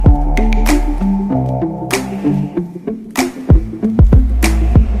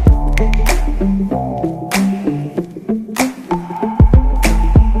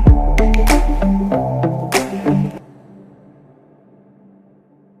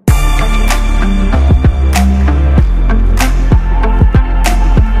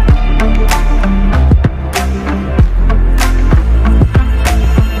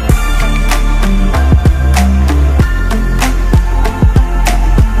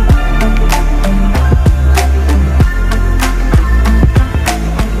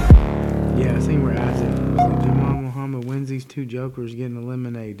jokers getting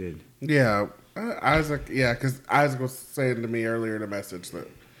eliminated. Yeah, Isaac. Yeah, because Isaac was saying to me earlier in a message that,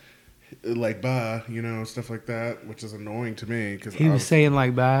 like, bye, stuff like that, which is annoying to me. Cause he was saying,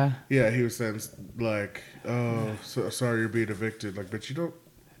 like, bye? Yeah, he was saying, like, oh, sorry you're being evicted. Like, but you don't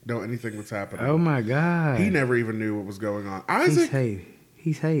know anything that's happening. Oh, my God. He never even knew what was going on. Isaac.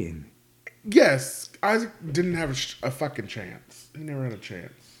 He's hating. Yes, Isaac didn't have a fucking chance. He never had a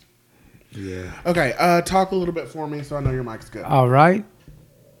chance. Yeah. Okay, talk a little bit for me so I know your mic's good. All right.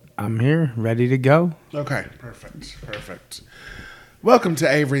 I'm here, ready to go. Okay, perfect. Welcome to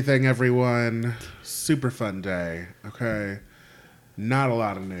Everything, everyone. Super fun day, okay? Not a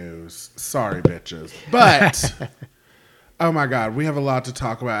lot of news. Sorry, bitches. But, oh my God, we have a lot to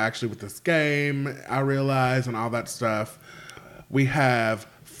talk about actually with this game, I realize, and all that stuff. We have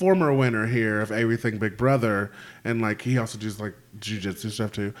former winner here of Everything Big Brother, and like he also does like jiu-jitsu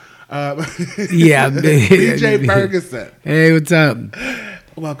stuff too. Yeah. BJ Ferguson. Hey, what's up?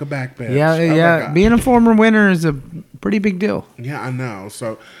 Welcome back, bitch. Yeah. Being a former winner is a pretty big deal. Yeah, I know.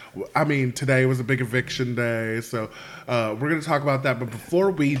 So, I mean, today was a big eviction day. So, we're going to talk about that. But before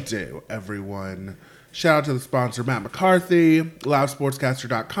we do, everyone, shout out to the sponsor, Matt McCarthy,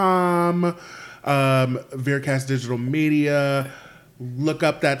 LiveSportscaster.com, Veercast Digital Media. Look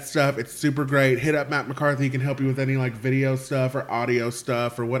up that stuff. It's super great. Hit up Matt McCarthy. He can help you with any like video stuff or audio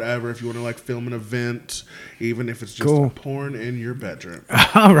stuff or whatever. If you want to like film an event, even if it's just porn in your bedroom.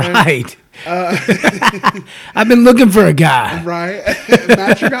 All right. I've been looking for a guy. Right.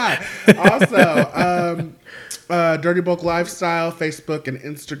 Matt's your guy. Also, Dirty Bulk Lifestyle, Facebook and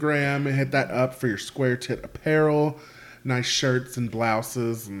Instagram. Hit that up for your square tit apparel. Nice shirts and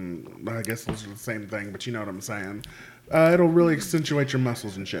blouses. And I guess those are the same thing, but you know what I'm saying. It'll really accentuate your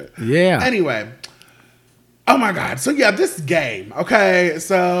muscles and shit. Yeah. Anyway. Oh my God. So yeah, this game. Okay.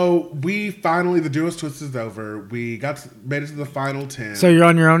 So we finally, the Duos Twist is over. We made it to the final 10. So you're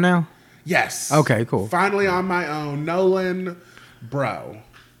on your own now? Yes. Okay, cool. Finally on my own. Nolan, bro.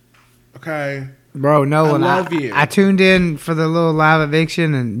 Okay. Bro, Nolan, I love you. I tuned in for the little live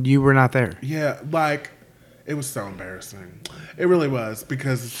eviction and you were not there. Yeah. Like, it was so embarrassing. It really was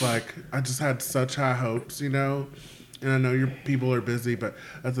because it's like, I just had such high hopes, And I know your people are busy, but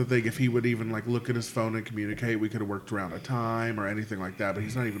that's the thing. If he would even like look at his phone and communicate, we could have worked around a time or anything like that. But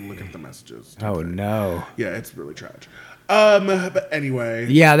he's not even looking at the messages. Oh no! Yeah, it's really tragic. But anyway.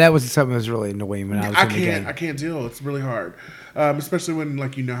 Yeah, that was something that was really annoying when I was in the game. I can't deal. It's really hard, especially when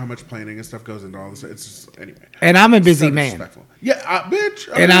like how much planning and stuff goes into all this. It's just anyway. And I'm a busy man. Yeah, bitch.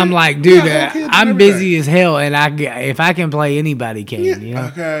 And I'm like, dude, I'm busy as hell, and if I can play, anybody can. Yeah.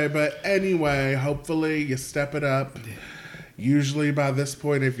 Okay, but anyway, hopefully you step it up. Usually by this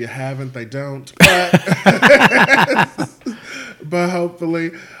point, if you haven't, they don't. But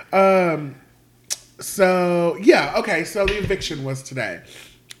hopefully. So, yeah, okay, so the eviction was today.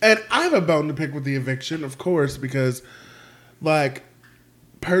 And I have a bone to pick with the eviction, of course, because, like,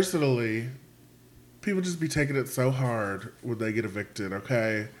 personally, people just be taking it so hard when they get evicted,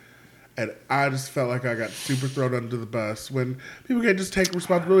 okay? And I just felt like I got super thrown under the bus when people can't just take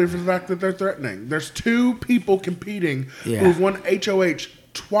responsibility for the fact that they're threatening. There's two people competing who've won HOH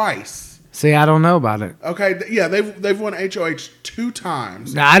twice. See, I don't know about it. Okay, yeah, they've won HOH 2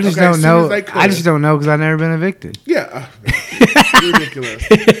 times. No, I just don't know. I just don't know because I've never been evicted. Yeah, ridiculous.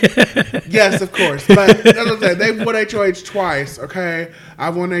 Yes, of course, but they've won HOH twice. Okay,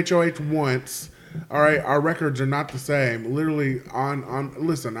 I've won HOH once. All right, our records are not the same. Literally, on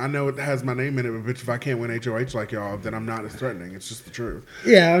listen, I know it has my name in it, but bitch, if I can't win HOH like y'all, then I'm not as threatening. It's just the truth.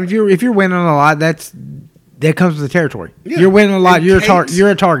 Yeah, if you're winning a lot, that comes with the territory. Yeah. You're winning a lot. You're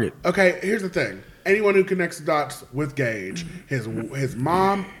a target. Okay, here's the thing. Anyone who connects the dots with Gage, his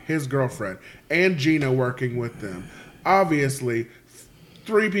mom, his girlfriend, and Gina working with them, obviously,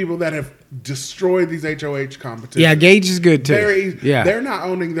 3 people that have destroyed these HOH competitions. Yeah, Gage is good too. They're not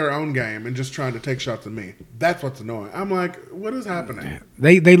owning their own game and just trying to take shots at me. That's what's annoying. I'm like, what is happening?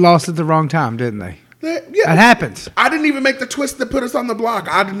 They lost at the wrong time, didn't they? That happens. I didn't even make the twist that put us on the block.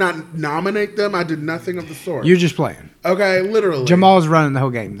 I did not nominate them. I did nothing of the sort. You're just playing. Okay, literally. Jamal's running the whole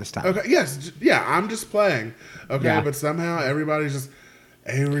game this time. Okay, yes. Yeah, I'm just playing. Okay, but somehow everybody's just,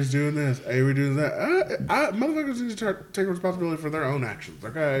 Avery's doing this, Avery doing that. Motherfuckers need to take responsibility for their own actions.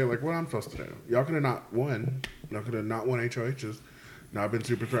 Okay, like what I'm supposed to do. Y'all could have not won. Y'all could have not won HOHs. Not been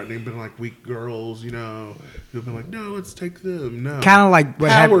super threatening, been like weak girls, who've been like, no, let's take them. No, kind of like what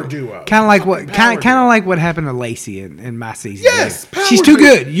happened. Duo. Kind of like what happened to Lacey in my season. Yes, she's too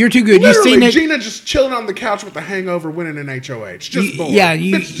good. You're too good. Literally, you've seen it. Gina just chilling on the couch with the hangover, winning an HOH. Just bored. Yeah,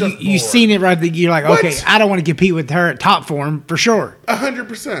 you've seen it right. You're like, okay, I don't want to compete with her at top form for sure.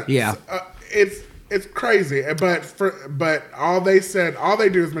 100%. Yeah, it's It's crazy, but all they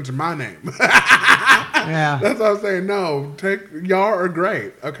do is mention my name. Yeah, that's what I'm saying. No, y'all are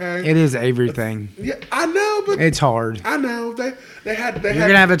great. Okay, it is everything. Yeah, I know, but it's hard. I know they had. You're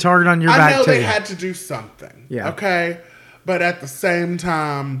gonna have a target on your back I know too. they had to do something. Yeah. Okay, but at the same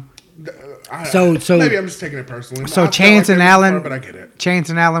time, so maybe I'm just taking it personally. So Chance and Allen, but I get it. Chance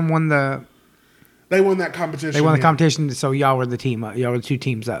and Allen won the. They won that competition. They won the competition, so y'all were the team up. Y'all were the two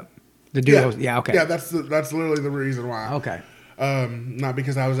teams up. The duos. Yeah. Okay. Yeah, that's literally the reason why. Okay. Not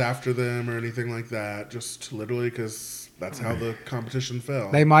because I was after them or anything like that. Just literally because that's how the competition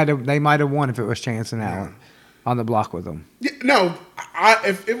fell. They might have won if it was Chance and Allen on the block with them. Yeah, no,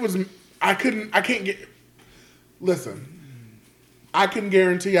 if it was, I can't get. Listen, I can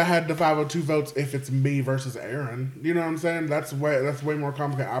guarantee I had the 502 votes if it's me versus Aaron. You know what I'm saying? That's way more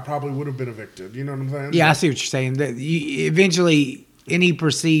complicated. I probably would have been evicted. You know what I'm saying? Yeah, I see what you're saying. That eventually, any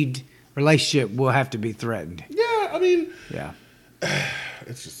perceived relationship will have to be threatened. Yeah, I mean, yeah,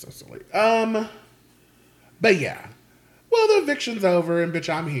 it's just so silly. But yeah, well, the eviction's over, and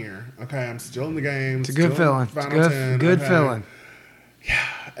bitch, I'm here. Okay, I'm still in the game. It's a good feeling. Good feeling. Yeah,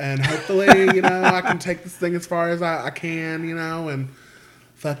 and hopefully, I can take this thing as far as I can, and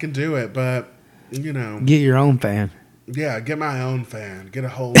fucking do it. But, get your own fan. Yeah, get my own fan. Get a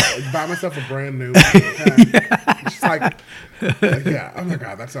whole, buy myself a brand new one. Okay? It's like, yeah. Oh my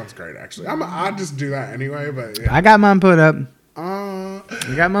god, that sounds great. Actually, I just do that anyway. But yeah. I got mine put up. I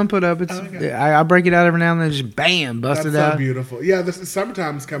got mine put up. It's okay. I break it out every now and then. Just bam, bust it out. That's so beautiful. Yeah, this is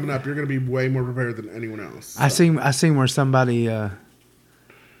summertime's coming up. You're going to be way more prepared than anyone else. So. I seen where somebody. I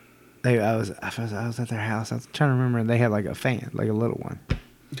was at their house. I was trying to remember. They had like a fan, like a little one.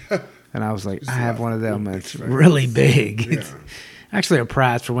 And I was like, I have one of them. It's really big. Yeah. It's actually a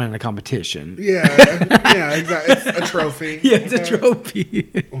prize for winning a competition. Yeah, exactly. It's a trophy. Yeah, it's a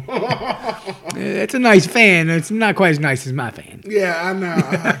trophy. It's a nice fan. It's not quite as nice as my fan. Yeah, I know. Oh,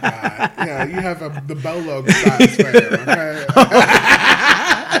 God. Yeah, you have the Bolo size fan, okay?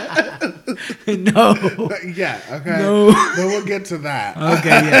 No. Yeah, okay. No. But we'll get to that. Okay,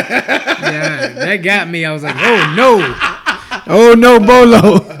 yeah. That got me. I was like, oh, no. Oh, no,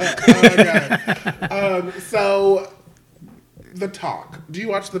 Bolo. Okay. So, The Talk. Do you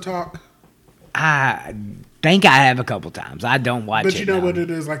watch The Talk? I think I have a couple times. I don't watch it. But you know what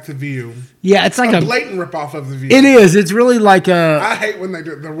it is, like The View. Yeah, it's like a blatant ripoff of The View. It is. It's really like I hate when they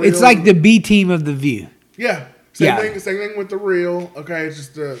do the real. It's like the B team of The View. Yeah. Same thing with The Real. Okay, it's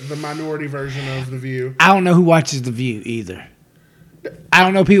just the minority version of The View. I don't know who watches The View either. I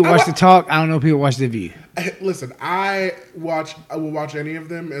don't know people watch The Talk. I don't know people watch The View. Listen, I will watch any of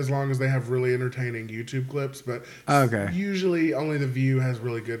them as long as they have really entertaining YouTube clips. But usually only The View has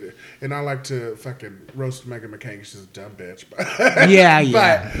really good. And I like to fucking roast Meghan McCain. She's a dumb bitch. But, yeah.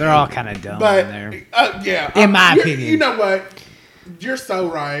 But, they're all kind of dumb in there. In my opinion. You know what? You're so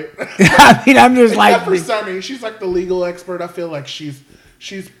right. I mean, I'm just Except for Sunny. She's like the legal expert. I feel like she's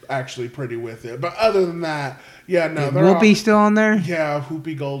actually pretty with it. But other than that, yeah, no. Whoopi still on there? Yeah,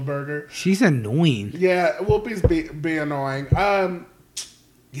 Whoopi Goldberger. She's annoying. Yeah, Whoopi's be annoying.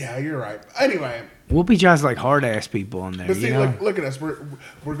 Yeah, you're right. Anyway. Whoopi tries to like hard ass people on there. But see, look at us.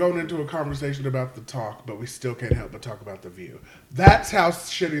 We're going into a conversation about The Talk, but we still can't help but talk about The View. That's how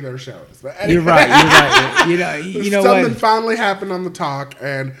shitty their show is. But anyway, You're right. You know something finally happened on The Talk,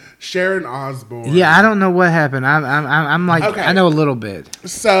 and Sharon Osbourne. Yeah, I don't know what happened. I'm like, okay. I know a little bit.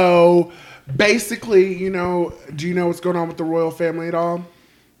 So basically, do you know what's going on with the royal family at all?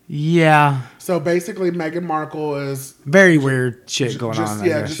 Yeah. So basically, Meghan Markle is very weird shit going on.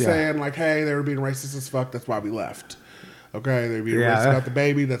 Yeah, saying like, hey, they were being racist as fuck. That's why we left. Okay, they were being racist about the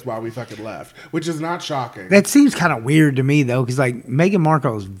baby. That's why we fucking left. Which is not shocking. That seems kind of weird to me though, because like Meghan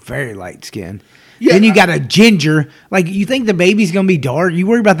Markle is very light skinned. Yeah, then you got a ginger. Like, you think the baby's gonna be dark? You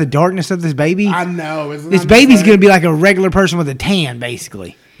worry about the darkness of this baby? I know. This baby's gonna be like a regular person with a tan,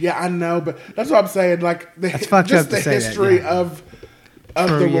 basically. Yeah, I know, but that's what I'm saying. Like, that's fucked up to say history of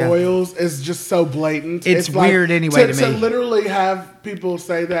the royals is just so blatant. It's weird like, anyway to me. To literally have people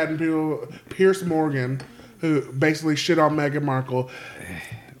say that, and Piers Morgan, who basically shit on Meghan Markle,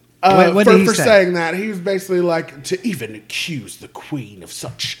 what did he for say? Saying that, he was basically like, to even accuse the Queen of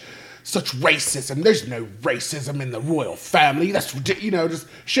such racism. There's no racism in the royal family. That's just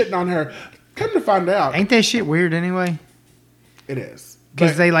shitting on her. Come to find out, ain't that shit weird anyway? It is,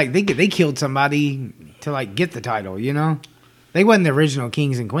 because they killed somebody to like get the title. They wasn't the original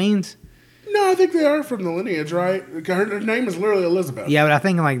kings and queens. No, I think they are from the lineage, right? Her name is literally Elizabeth. Yeah, but I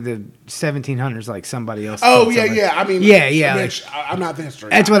think in like the 1700s, like somebody else. Oh, yeah. I mean, yeah. I'm not the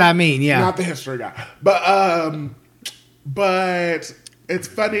history guy. That's what I mean, yeah. Not the history guy. But It's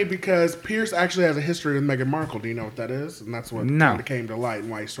funny because Pierce actually has a history with Meghan Markle. Do you know what that is? And that's what No. kind of came to light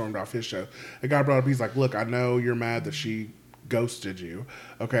and why he stormed off his show. A guy brought up, he's like, look, I know you're mad that she ghosted you,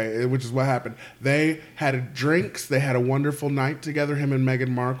 okay, which is what happened. They had drinks. They had a wonderful night together, him and Meghan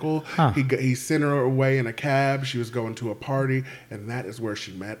Markle. Huh. He sent her away in a cab. She was going to a party, and that is where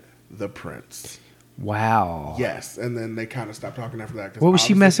she met the prince. Wow. Yes, and then they kind of stopped talking after that. 'Cause What was she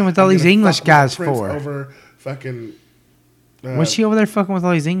obviously messing with all I'm these gonna English fuck with guys the prince for? Over fucking... What's she over there fucking with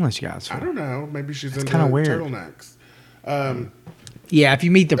all these English guys for? I don't know. Maybe she's into kinda weird. turtlenecks. Yeah, if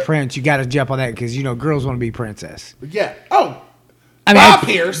you meet the prince, you got to jump on that because, you know, girls want to be princess. Yeah. Oh, I mean, Bob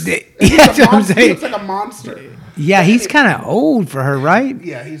Pierce. Yeah, He's that's a what I'm monster. He saying. looks like a monster. Yeah, he's kind of old for her, right?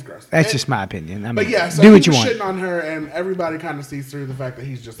 Yeah, he's gross. That's just my opinion. I mean, But yeah, so do he what was you want. shitting on her, and everybody kind of sees through the fact that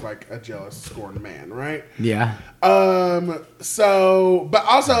he's just like a jealous, scorned man, right? Yeah. So, but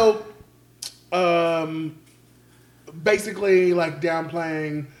also, basically, like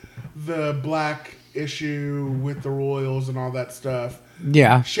downplaying the black issue with the royals and all that stuff.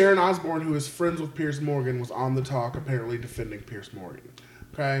 Yeah. Sharon Osbourne, who is friends with Piers Morgan, was on the talk apparently defending Piers Morgan,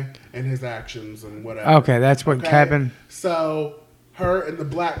 okay, and his actions and whatever. Okay, that's what happened. So her and the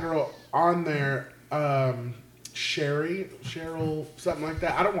black girl on there, Cheryl, something like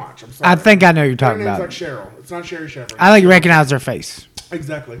that. I don't watch. I'm sorry. I think I know who you're Her talking name's about. like Cheryl. It's not Sherry Shepherd. I like recognize her face.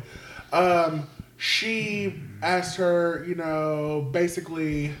 Exactly. She asked her, you know,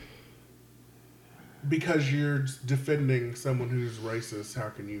 basically, because you're defending someone who's racist, how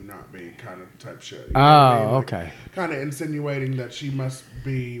can you not be kind of type shit? You know what I mean? Like, okay. kind of insinuating that she must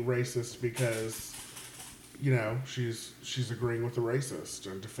be racist because, you know, she's agreeing with a racist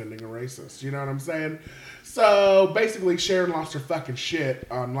and defending a racist. You know what I'm saying? So basically, Sharon lost her fucking shit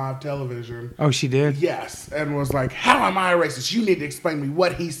on live television. Oh, she did? Yes, and was like, how am I a racist? You need to explain to me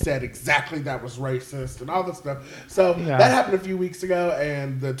what he said exactly that was racist and all this stuff. So that happened a few weeks ago,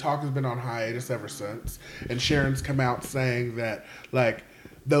 and the talk has been on hiatus ever since. And Sharon's come out saying that, like,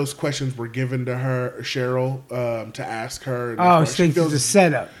 those questions were given to her, Cheryl, to ask her. And Oh, she thinks it's a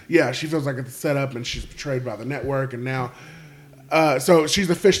setup. Yeah, she feels like it's a setup, and she's betrayed by the network, and now... so she's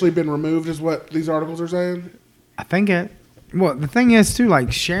officially been removed, is what these articles are saying? I think it. Well, the thing is, too,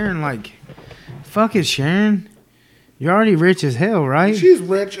 like, Sharon, like, fuck it, Sharon. You're already rich as hell, right? She's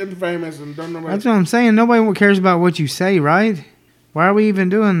rich and famous and don't know about... That's what I'm saying. Nobody cares about what you say, right? Why are we even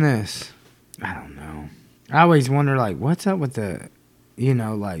doing this? I don't know. I always wonder, like, what's up with the, you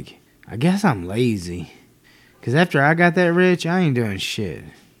know, like, I guess I'm lazy. Because after I got that rich, I ain't doing shit.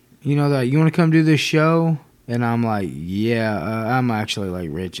 You know, like, you want to come do this show? And I'm like, yeah, I'm actually, like,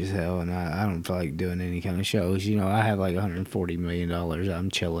 rich as hell, and I don't feel like doing any kind of shows. You know, I have, like, $140 million. I'm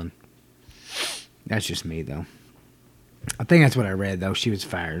chilling. That's just me, though. I think that's what I read, though. She was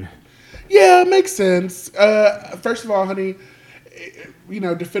fired. Yeah, it makes sense. First of all, honey, you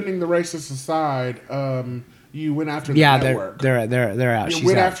know, defending the racist aside, you went after the network. Yeah, they're out. You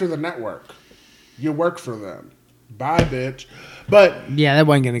went after the network. You work for them. Bye, bitch. But yeah, that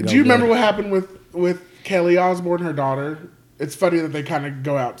wasn't gonna go. Do you remember good. what happened with Kelly Osbourne, her daughter? It's funny that they kind of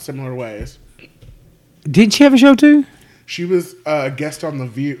go out similar ways. Did she have a show too? She was a guest on The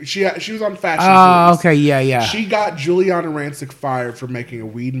View. She was on Fashion Oh, Police. okay, yeah. She got Juliana Rancic fired for making a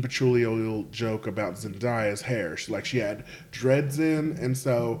weed and patchouli oil joke about Zendaya's hair. She had dreads in, and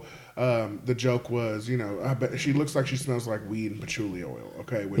so the joke was, you know, I bet she looks like she smells like weed and patchouli oil.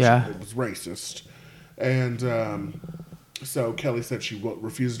 Okay, which it was racist, and so Kelly said she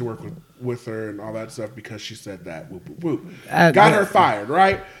refused to work with her and all that stuff because she said that. Whoop, whoop, whoop. Got her fired,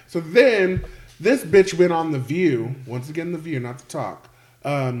 right? So then this bitch went on The View, once again The View, not The Talk,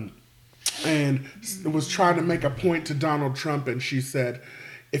 and was trying to make a point to Donald Trump, and she said,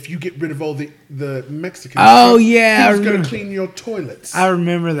 if you get rid of all the Mexicans, who's going to clean your toilets? I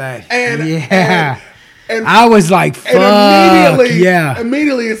remember that. And I was like, fuck,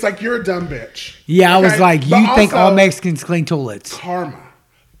 immediately it's like, you're a dumb bitch. Yeah, okay? I was like, you think all Mexicans clean toilets. Karma.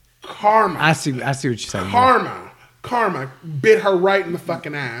 I see what you're saying. Karma bit her right in the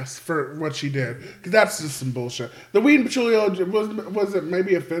fucking ass for what she did. Because that's just some bullshit. The weed and patchouli oil, was it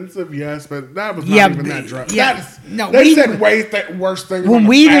maybe offensive? Yes, but that was not even that drug. Yeah, they said way worse things when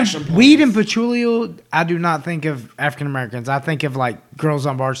weed and patchouli oil, I do not think of African Americans. I think of like girls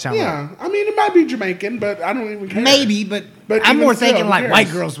on Bardstown. Yeah, I mean, it might be Jamaican, but I don't even care. Maybe, but I'm more thinking like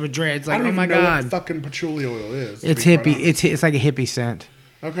white girls with dreads. Like, oh my god, what fucking patchouli oil is. It's hippie. It's like a hippie scent.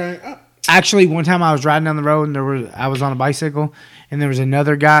 Okay. Actually, one time I was riding down the road and I was on a bicycle, and there was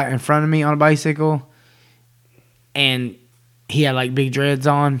another guy in front of me on a bicycle, and he had like big dreads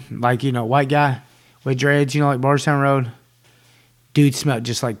on, like, you know, white guy with dreads, you know, like Bardstown Road. Dude smelled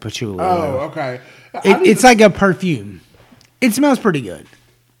just like patchouli. Oh, okay. It's like a perfume. It smells pretty good.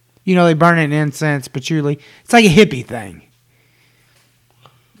 You know, they burn it in incense, patchouli. It's like a hippie thing.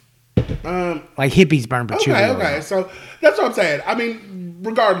 Like hippies burn patchouli. Okay. So that's what I'm saying. I mean,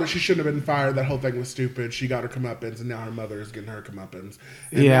 regardless, she shouldn't have been fired. That whole thing was stupid. She got her comeuppance, and now her mother is getting her comeuppance.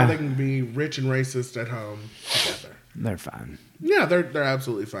 And now they can be rich and racist at home together. They're fine. Yeah, they're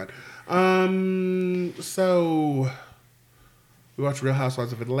absolutely fine. So we watched Real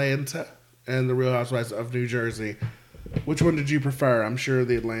Housewives of Atlanta and the Real Housewives of New Jersey. Which one did you prefer? I'm sure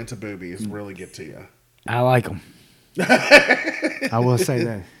the Atlanta boobies really get to you. I like them. I will say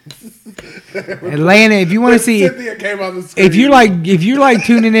that. Atlanta, if you want to see, Cynthia came on the screen. if you're like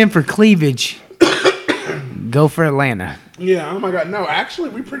tuning in for cleavage, go for Atlanta. Yeah, oh my God. No, actually,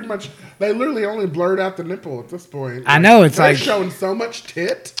 they literally only blurred out the nipple at this point. I know, it's They're like showing so much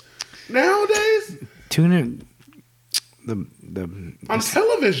tit nowadays. Tune in. On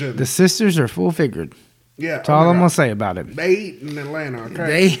television. The sisters are full figured. Yeah. That's all I'm going to say about it. They eat in Atlanta,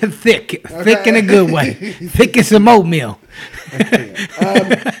 okay? They are thick in a good way. Thick as some oatmeal.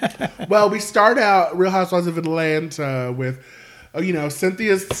 Well, we start out Real Housewives of Atlanta with,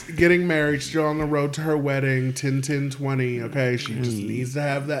 Cynthia's getting married, still on the road to her wedding, 10-10-20, okay? She just needs to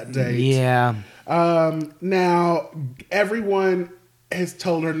have that date. Yeah. Now, everyone has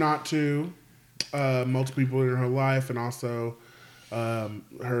told her not to, multiple people in her life, and also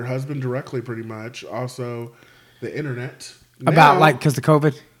her husband directly, pretty much. Also, the internet. Because of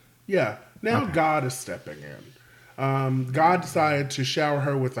COVID? Yeah. Now okay. God is stepping in. God decided to shower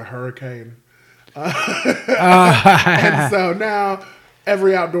her with a hurricane. And so now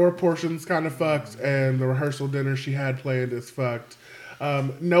every outdoor portion's kind of fucked, and the rehearsal dinner she had planned is fucked.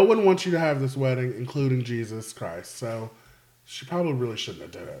 No one wants you to have this wedding, including Jesus Christ. So she probably really shouldn't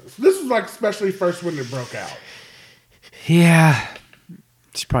have done it. This was like especially first when it broke out. Yeah.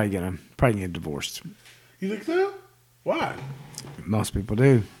 She's probably gonna get divorced. You think so? Why? Most people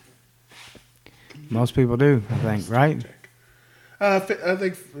do. I think, right? I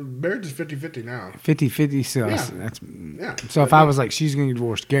think marriage is 50-50 now. 50-50, so yeah. So if I was like, she's going to get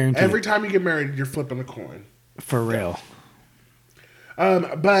divorced, guaranteed. Every time you get married, you're flipping a coin. For real.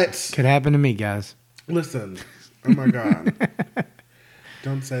 But could happen to me, guys. Listen, oh my God.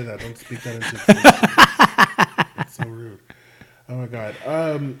 Don't say that. Don't speak that into existence. That's so rude. Oh my God.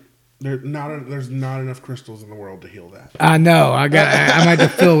 There's not enough crystals in the world to heal that. I know. I'm going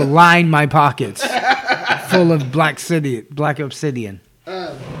to line my pockets full of black obsidian.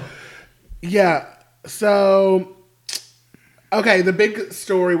 Yeah. So, okay, the big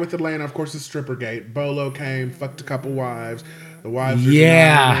story with Atlanta, of course, is Strippergate. Bolo came, fucked a couple wives. The wives are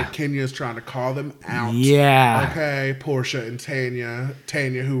denying it. Kenya's trying to call them out. Yeah. Okay, Portia and Tanya.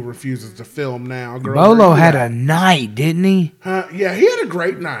 Tanya, who refuses to film now. Girl, Bolo had a night, didn't he? Yeah, he had a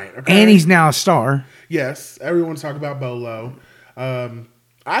great night. Okay? And he's now a star. Yes, everyone's talking about Bolo.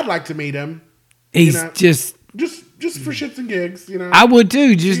 I'd like to meet him. He's just for shits and gigs, I would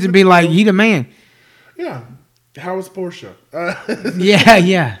too, just to be like, he the man. Yeah. How was Portia?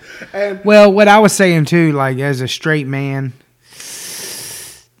 Yeah. And, well, what I was saying too, like as a straight man,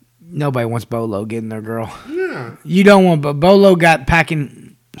 nobody wants Bolo getting their girl. Yeah. You don't want, but Bolo got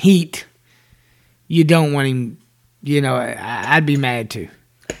packing heat. You don't want him, I'd be mad too.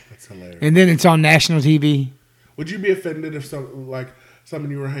 That's hilarious. And then it's on national TV. Would you be offended if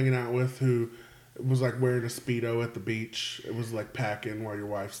someone you were hanging out with who was like wearing a Speedo at the beach? It was like packing while your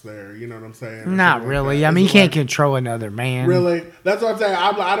wife's there. You know what I'm saying? Not really. I mean, you can't control another man. Really? That's what I'm saying.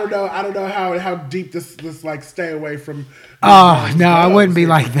 I don't know how deep this like stay away from. Oh no, I wouldn't be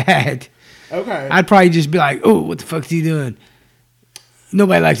like that. Okay. I'd probably just be like, "Oh, what the fuck's he doing?"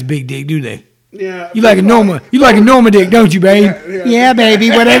 Nobody likes a big dick, do they? Yeah. You like a normal dick, don't you, babe? Yeah, baby.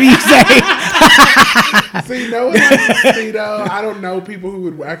 Whatever you say. See, no one likes a Speedo. I don't know people who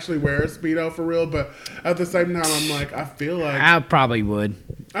would actually wear a Speedo for real, but at the same time, I'm like, I feel like I probably would.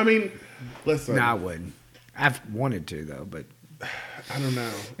 I mean, listen. No, I wouldn't. I've wanted to though, but I don't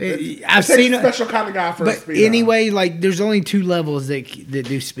know. I've seen a special kind of guy for a Speedo. But anyway, like there's only two levels that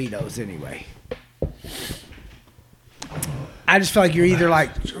do Speedos anyway. I just feel like you're either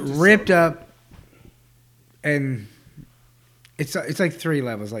like ripped up, and it's like three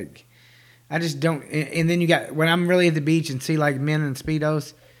levels. Like I just don't. And then you got when I'm really at the beach and see like men in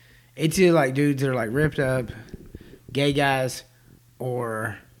Speedos, it's either like dudes that are like ripped up, gay guys,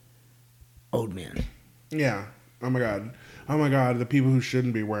 or old men. Yeah. Oh my God. The people who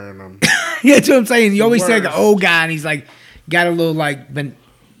shouldn't be wearing them. Yeah, that's what I'm saying. You always see like an old guy and he's like got a little like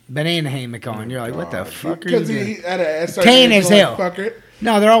banana hammock on. You're like, what the fuck are you doing? Tan as hell.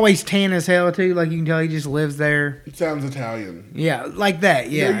 No, they're always tan as hell too. Like you can tell he just lives there. It sounds Italian. Yeah, like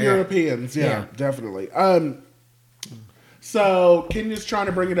that. Yeah, They're Europeans. Yeah, definitely. So Kenya's trying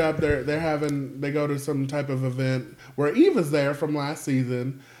to bring it up. They go to some type of event where Eva's there from last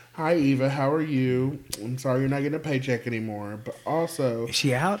season. Hi Eva, how are you? I'm sorry you're not getting a paycheck anymore. But also, Is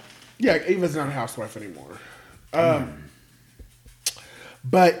she out? yeah, Eva's not a housewife anymore.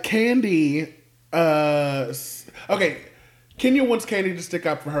 But Candy, okay, Kenya wants Candy to stick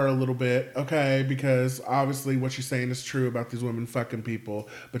up for her a little bit, okay? Because obviously what she's saying is true about these women fucking people,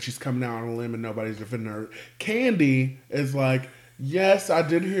 but she's coming out on a limb and nobody's defending her. Candy is like, yes, I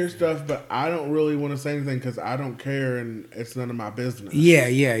did hear stuff, but I don't really want to say anything because I don't care and it's none of my business.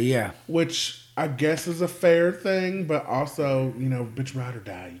 Yeah. Which I guess is a fair thing, but also, bitch, ride or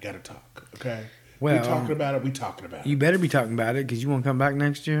die, you got to talk, okay? Well, we talking about it, we talking about it. You better be talking about it because you won't come back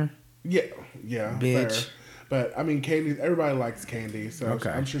next year. Yeah, bitch. Fair. But I mean, Candy. Everybody likes Candy, so okay.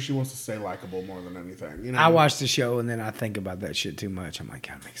 I'm sure she wants to stay likable more than anything. I watch the show and then I think about that shit too much. I'm like,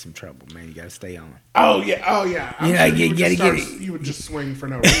 gotta make some trouble, man. You gotta stay on. Oh yeah. You would just swing for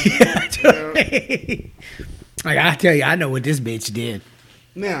no reason. Like I tell you, I know what this bitch did.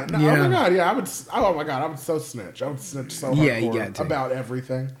 Yeah. No, oh my god. Yeah. I would. Oh my god. I would so snitch. I would snitch so hardcore about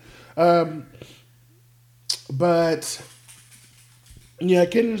everything. But. Yeah,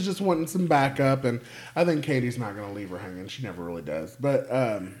 Kenya's just wanting some backup, and I think Katie's not going to leave her hanging. She never really does. But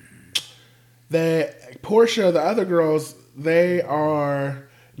Portia, the other girls, they are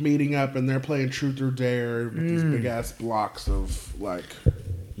meeting up, and they're playing Truth or Dare with these big-ass blocks of, like...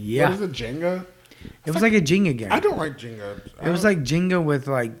 Yeah. What is it, Jenga? It was like a Jenga game. I don't like Jenga. It was like Jenga with,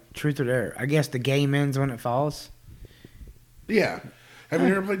 like, Truth or Dare. I guess the game ends when it falls. Yeah. Have you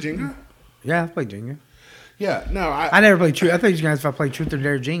ever played Jenga? Yeah, I've played Jenga. Yeah, no, I never played Truth. I thought you guys, if I played Truth or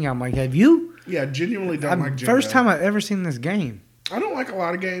Dare Jenga, I'm like, have you? Yeah, genuinely don't like Jenga. First time I've ever seen this game. I don't like a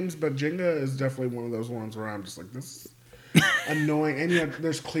lot of games, but Jenga is definitely one of those ones where I'm just like, this is annoying. And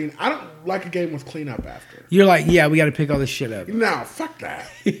there's clean. I don't like a game with cleanup after. You're like, yeah, we got to pick all this shit up. No, fuck that.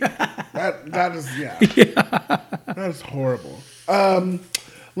 That is that is horrible.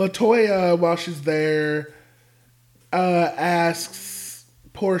 Latoya, while she's there, asks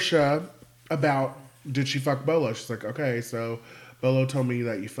Portia about. Did she fuck Bolo? She's like, okay, so Bolo told me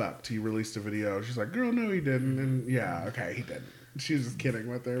that you fucked. He released a video. She's like, girl, no, he didn't. And yeah, okay, he didn't. She was just kidding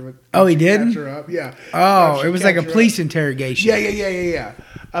with her. But he didn't? Catch her up? Yeah. Oh, it was like a police interrogation. Yeah.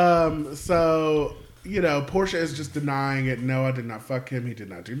 So, Portia is just denying it. No, I did not fuck him. He did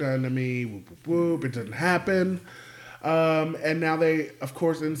not do nothing to me. Whoop, whoop, whoop. It didn't happen. And now they, of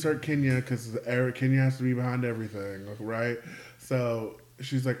course, insert Kenya because Kenya has to be behind everything, right? So...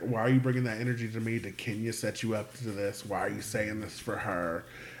 She's like, why are you bringing that energy to me? Did Kenya set you up to this? Why are you saying this for her?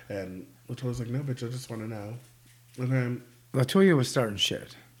 And Latoya's like, no, bitch, I just want to know. Okay. Latoya was starting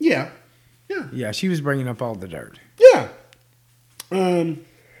shit. Yeah. Yeah, she was bringing up all the dirt. Yeah.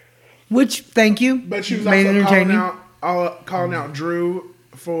 Which, thank you. But she was also calling out Drew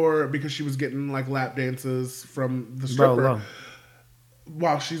because she was getting like lap dances from the stripper.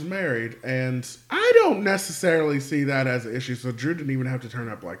 While she's married, and I don't necessarily see that as an issue. So Drew didn't even have to turn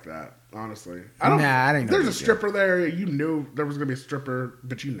up like that. Honestly, I didn't. There's a stripper there. You knew there was gonna be a stripper,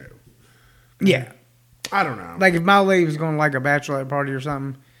 but you knew. Yeah, I don't know. Like if my lady was going to like a bachelorette party or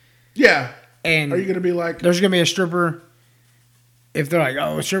something. Yeah, and are you gonna be like, there's gonna be a stripper? If they're like,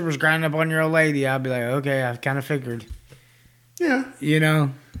 oh, a stripper's grinding up on your old lady, I'll be like, okay, I kind of figured. Yeah,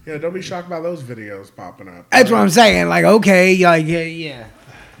 Yeah, don't be shocked by those videos popping up. That's what I'm saying. Like, okay, like, yeah.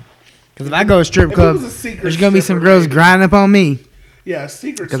 Because if I go to a strip club, there's going to be some girls grinding up on me. Yeah,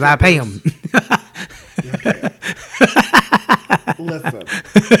 secret. Because I pay them. Listen,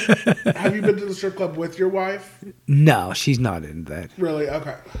 have you been to the strip club with your wife? No, she's not into that. Really?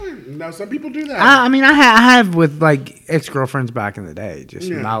 Okay. No, some people do that. I mean, I have with, like, ex-girlfriends back in the day.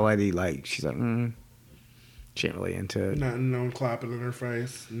 Just my lady, like, she's like, she ain't really into it. No clapping in her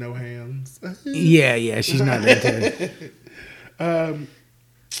face. No hands. Yeah, she's not into it.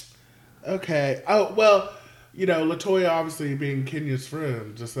 Okay. Oh, well, Latoya, obviously being Kenya's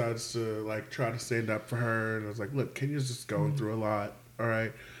friend, decides to, like, try to stand up for her. And I was like, look, Kenya's just going through a lot. All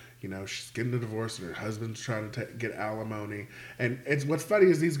right. She's getting a divorce and her husband's trying to get alimony. And what's funny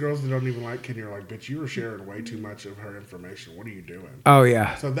is these girls that don't even like Kenya are like, bitch, you were sharing way too much of her information. What are you doing? Oh,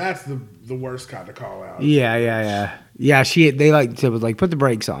 yeah. So that's the worst kind to call out. Yeah. Yeah, they like to was like, put the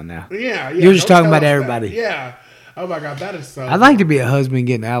brakes on now. Yeah. You're just talking about everybody. That. Yeah. Oh, my God. That is so I'd like to be a husband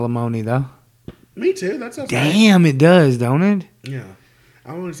getting alimony, though. Me too. That's okay. Damn, it does, don't it? Yeah.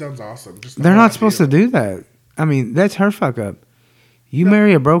 Alimony sounds awesome. They're not supposed to do that. I mean, that's her fuck up. You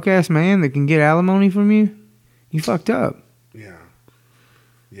marry a broke ass man that can get alimony from you? You fucked up. Yeah.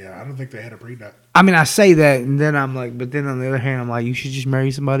 Yeah, I don't think they had a prenup. I mean, I say that, and then I'm like, but then on the other hand, I'm like, you should just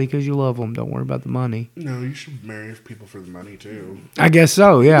marry somebody because you love them. Don't worry about the money. No, you should marry people for the money too. I guess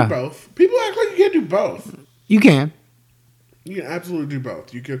so. Do Yeah, both. People act like you can't do both. you can. You can absolutely do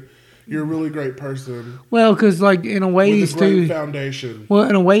both. You could. You're a really great person Well, because like in a way, with it's a great too. foundation. Well,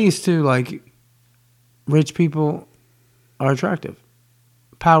 in a way, it's too like rich people are attractive.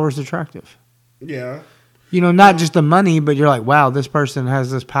 Power is attractive. Yeah. You know, not just the money, but you're like, wow, this person has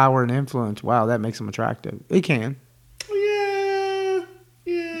this power and influence. Wow, that makes them attractive. It can. Yeah.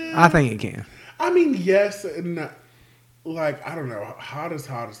 I think it can. I mean, yes, and like I don't know, hot is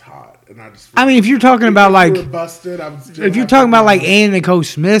hot, and I just. I mean, if you're talking about like, if you were busted, I would still if you're have talking to about like be- Anna Nicole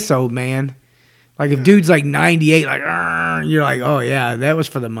Smith's old man, like if dude's like 98, like you're like, oh yeah, that was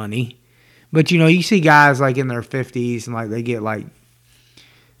for the money. But you know, you see guys like in their 50s and like they get like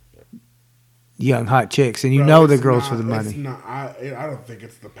young hot chicks, and you Bro, know the it's girls not- for the money. It's not, I don't think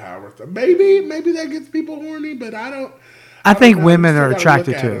it's the power thing. Maybe that gets people horny, but I don't. I think don't know. women You are still gotta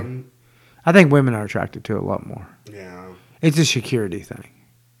attracted look to at it. 'em. I think women are attracted to it a lot more. Yeah. It's a security thing.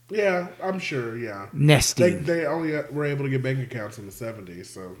 Yeah, I'm sure. Yeah. Nesting. They only were able to get bank accounts in the 70s,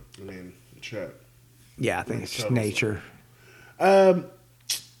 so I mean, shit. Yeah, I think it's just Total nature.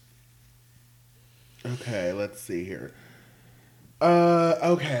 Okay, let's see here.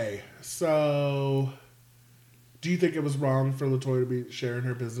 Okay, so do you think it was wrong for LaToya to be sharing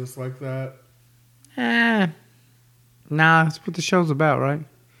her business like that? Nah, that's what the show's about, right?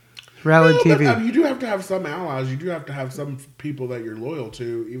 It's reality No, but, TV. you do have to have some allies. You do have to have some people that you're loyal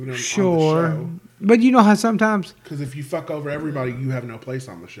to, even on Sure. the show. But you know how sometimes Because if you fuck over everybody, you have no place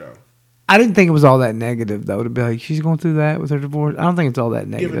on the show. I didn't think it was all that negative though to be like she's going through that with her divorce. I don't think it's all that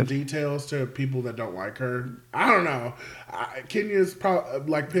Giving negative. details to people that don't like her. I don't know. Kenya's probably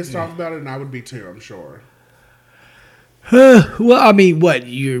like pissed off about it, and I would be too. I'm sure. Well, I mean, what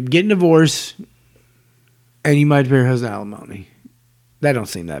you're getting divorced, and you might pay your husband alimony. That don't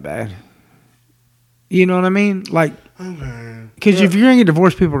seem that bad. You know what I mean? Like, Okay. because if you're gonna get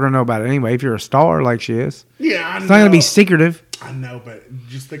divorced, people are gonna know about it anyway. If you're a star like she is, Yeah, I know. it's not gonna be secretive. I know, but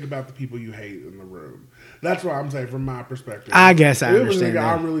just think about the people you hate in the room. That's what I'm saying from my perspective. I guess I If it was a understand nigga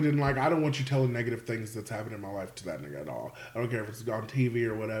I that. really didn't like. I don't want you telling negative things that's happened in my life to that nigga at all. I don't care if it's on TV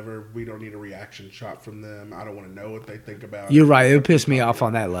or whatever. We don't need a reaction shot from them. I don't want to know what they think about You're it. right. It would piss me off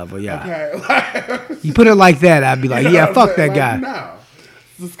on that level. Yeah. Okay. You put it like that, I'd be like, You know yeah, what fuck I'm that saying? guy. Like, no.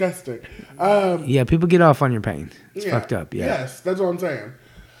 It's disgusting. Yeah, people get off on your pain. It's Yeah. fucked up. Yeah. Yes, that's what I'm saying.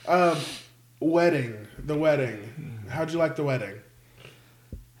 Wedding. The wedding. How'd you like the wedding?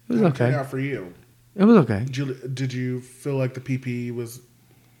 It was How'd it turn okay. out for you? It was okay. Did you feel like the PPE was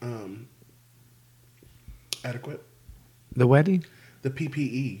adequate? The wedding? The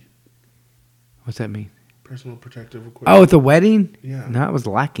PPE, What's that mean? personal protective equipment. Oh, at the wedding? Yeah. No, it was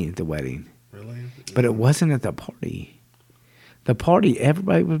lacking at the wedding. Really? But it wasn't at the party. The party,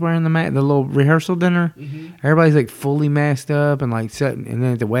 everybody was wearing the mask. The little rehearsal dinner, everybody's like fully masked up and like sitting. And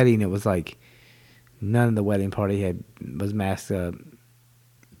then at the wedding, it was like none of the wedding party was masked up.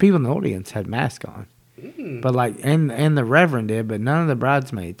 People in the audience had masks on, but like and the reverend did, but none of the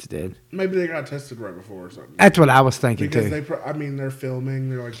bridesmaids did. Maybe they got tested right before or something. That's what I was thinking Because too. they're filming.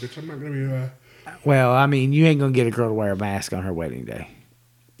 They're like, bitch, I'm not gonna be. Well, I mean, you ain't gonna get a girl to wear a mask on her wedding day.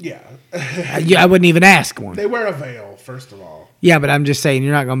 Yeah. I wouldn't even ask one. They wear a veil first of all. Yeah, but I'm just saying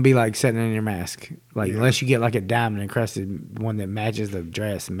you're not gonna be like sitting in your mask, like Yeah. unless you get like a diamond encrusted one that matches the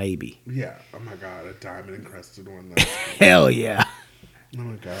dress, maybe. Yeah. Oh my god, a diamond encrusted one. That's Hell yeah. Oh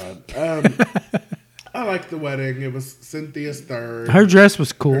my god. I liked the wedding. It was Cynthia's third. Her dress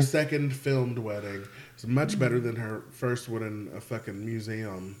was cool. Her second filmed wedding. It's much better than her first one in a fucking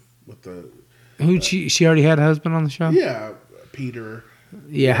museum with the. Who she already had a husband on the show? Yeah, Peter.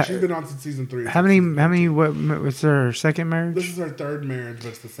 Yeah. She's been on since season 3. How many? What was her second marriage? This is her third marriage, but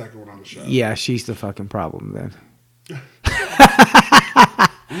it's the second one on the show. Yeah, she's the fucking problem then.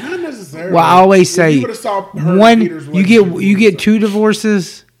 Not necessarily. Well, I always If say you would've saw her and one. Peter's You relationship, get you get 2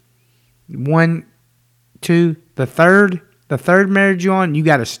 divorces. 1, 2. The third marriage you on, you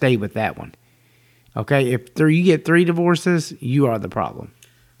got to stay with that one. Okay, if you get 3 divorces, you are the problem.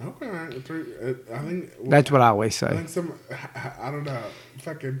 Okay, I think That's what I always I say. think I don't know.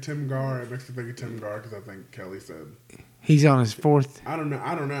 Fucking Tim Gar. It makes me think of Tim Gar because I think Kelly said. He's on his 4th. I don't know.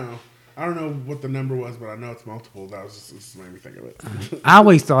 I don't know what the number was, but I know it's multiple. That was just made me think of it. I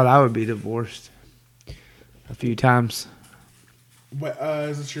always thought I would be divorced a few times. What,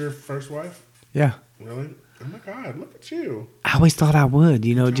 is this your first wife? Yeah, Really? Oh my God! Look at you. I always thought I would.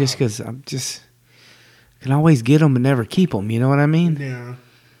 You know, just because I'm just can always get them and never keep them. You know what I mean? Yeah.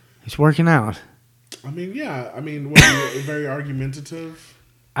 It's working out. I mean, yeah. I mean, what, are you very argumentative?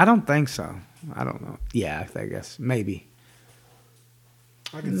 I don't think so. I don't know. Yeah, I guess maybe.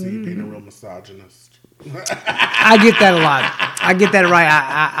 I can see you being a real misogynist. I get that a lot. I get that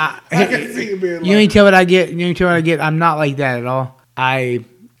right. I can see you being. You ain't tell what I get. You ain't tell what I get. I'm not like that at all. I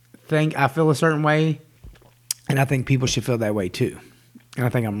think I feel a certain way, and I think people should feel that way too. And I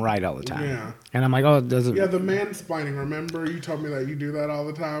think I'm right all the time. Yeah. And I'm like, oh, it doesn't. Yeah, the mansplaining. Remember, you told me that you do that all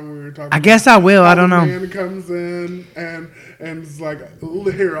the time when we were talking. I guess I will. I don't know. The man comes in and it's like,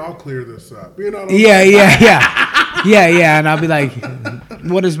 here, I'll clear this up. You know what I'm Yeah. And I'll be like,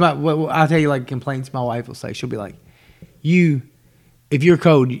 what is my? What, I'll tell you like complaints my wife will say. She'll be like, if you're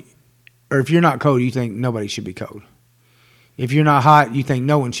cold, or if you're not cold, you think nobody should be cold. If you're not hot, you think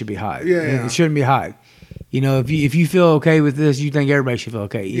no one should be hot. Yeah. It shouldn't be hot. You know, if you feel okay with this, you think everybody should feel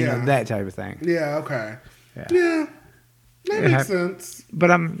okay. You know, that type of thing. Yeah, okay. Yeah. That makes sense.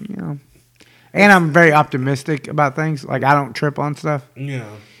 But and I'm very optimistic about things. Like, I don't trip on stuff. Yeah.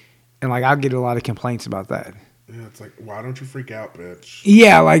 And, like, I'll get a lot of complaints about that. Yeah, it's like, why don't you freak out, bitch?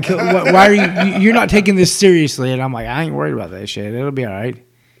 Yeah, like, why are you're not taking this seriously? And I'm like, I ain't worried about that shit. It'll be all right.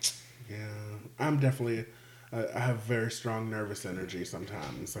 Yeah. I'm definitely, I have very strong nervous energy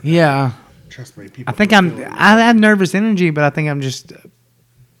sometimes. Like, yeah. Trust me, people. I think I have nervous energy, but I think I'm just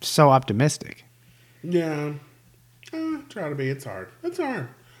so optimistic. Yeah. Try to be. It's hard. That's right.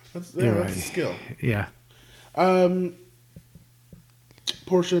 That's a skill. Yeah.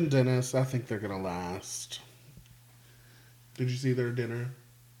 Portia and Dennis, I think they're going to last. Did you see their dinner?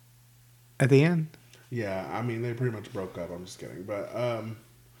 At the end? Yeah, I mean, they pretty much broke up. I'm just kidding. But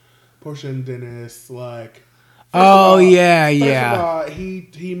Portia and Dennis, like... First of all,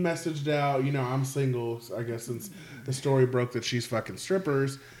 he messaged out, I'm single, I guess, since the story broke that she's fucking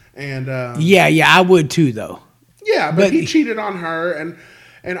strippers. And I would too, though. Yeah, but he cheated on her.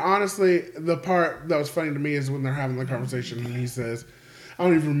 And honestly, the part that was funny to me is when they're having the conversation and he says, I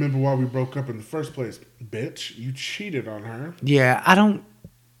don't even remember why we broke up in the first place. Bitch, you cheated on her. Yeah, I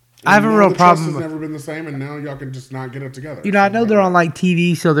have a real problem. Trust has never been the same, and now y'all can just not get it together. I know they're on like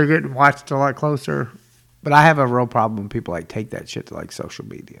TV, so they're getting watched a lot closer. But I have a real problem when people like take that shit to like social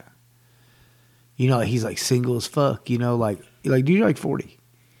media. He's like single as fuck. Like dude, you're like 40.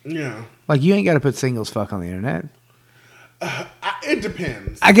 Yeah. Like you ain't got to put single as fuck on the internet. It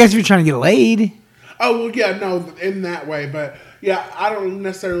depends. I guess if you're trying to get laid. Oh well, yeah, no, in that way, but yeah, I don't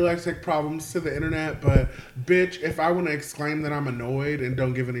necessarily like to take problems to the internet. But bitch, if I want to exclaim that I'm annoyed and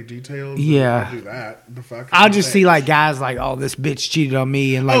don't give any details, I'll do that. The fuck. I'll just see like guys like, oh, this bitch cheated on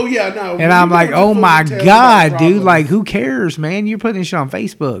me, and like, oh yeah, no, and I'm like, oh my god, dude, like, who cares, man? You're putting this shit on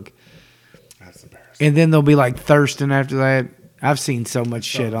Facebook. That's embarrassing. And then they'll be like thirsting after that. I've seen so much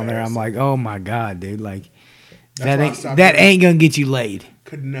shit on there. I'm like, oh my god, dude, like that ain't gonna get you laid.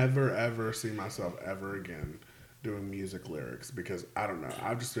 Could never ever see myself ever again doing music lyrics because I don't know.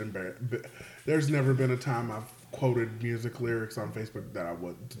 I've just embarrassed. There's never been a time I've quoted music lyrics on Facebook that I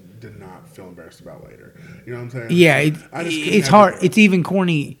did not feel embarrassed about later. You know what I'm saying? Yeah, it's hard. It's even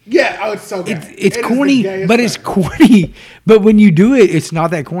corny. Yeah, oh, it's so gay. It's corny, but it's corny. But when you do it, it's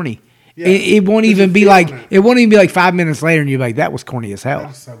not that corny. Yeah, it won't even be like it won't even be like 5 minutes later, and you're like, that was corny as hell.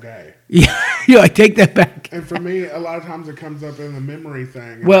 That is so gay. Yeah, you're like, take that back. And for me, a lot of times it comes up in the memory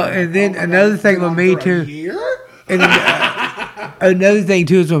thing. Well, and then another thing with me too. And another thing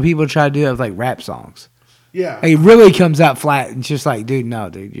too is when people try to do that with like rap songs. Yeah, it really comes out flat, and it's just like, dude, no,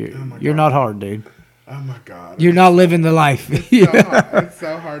 dude, you're not hard, dude. Oh my god, you're not living the life. It's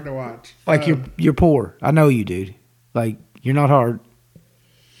so hard to watch. Like you're poor. I know you, dude. Like you're not hard.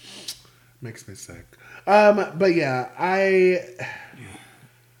 Makes me sick. But yeah,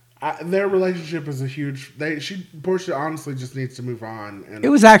 their relationship is a huge. Portia honestly just needs to move on. And it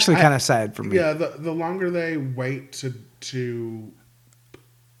was actually kind of sad for me. Yeah, the longer they wait to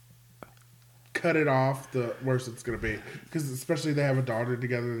cut it off, the worse it's going to be. Because especially they have a daughter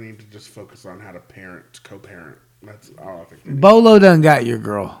together, they need to just focus on how to co-parent. That's all I think. Bolo done got your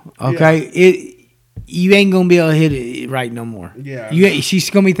girl. Okay, yeah. You ain't gonna be able to hit it right no more. Yeah,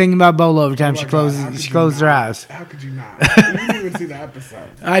 she's gonna be thinking about Bolo every time she closes her eyes. How could you not? You didn't even see the episode.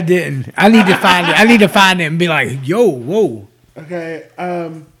 I didn't. I need to find it. I need to find it and be like, yo, whoa. Okay.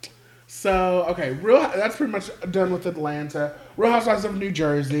 That's pretty much done with Atlanta. Real Housewives of New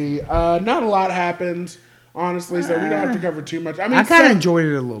Jersey. Not a lot happened, honestly, so we don't have to cover too much. I mean, I kind of enjoyed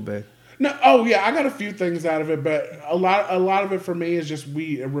it a little bit. No, oh yeah, I got a few things out of it, but a lot of it for me is just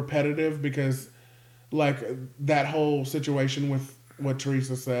repetitive because. Like, that whole situation with what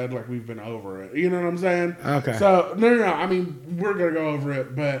Teresa said, like, we've been over it. You know what I'm saying? Okay. So, no. I mean, we're going to go over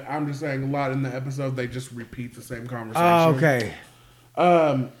it, but I'm just saying a lot in the episode, they just repeat the same conversation. Oh, okay.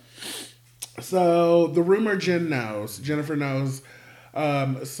 So, the rumor Jennifer knows,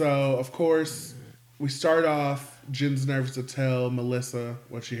 So, of course, we start off. Jen's nervous to tell Melissa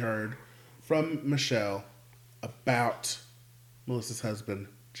what she heard from Michelle about Melissa's husband,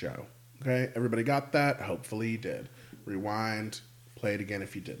 Joe. Okay, everybody got that? Hopefully you did. Rewind, play it again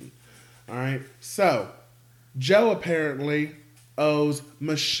if you didn't. All right, so Joe apparently owes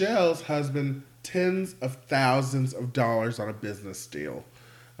Michelle's husband tens of thousands of dollars on a business deal.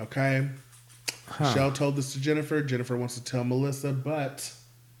 Okay? Michelle told this to Jennifer. Jennifer wants to tell Melissa, but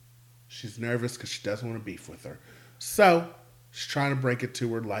she's nervous because she doesn't want to beef with her. So, she's trying to break it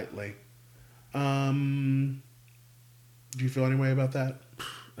to her lightly. Do you feel any way about that?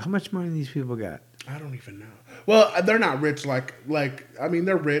 How much money these people got? I don't even know. Well, they're not rich like I mean,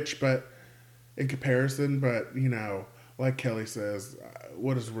 they're rich, but in comparison, but, you know, like Kelly says,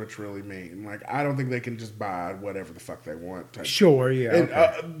 what does rich really mean? Like, I don't think they can just buy whatever the fuck they want. Sure, yeah. And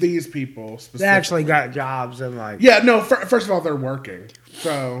Okay. these people specifically. They actually got jobs and like... Yeah, no, first of all, they're working.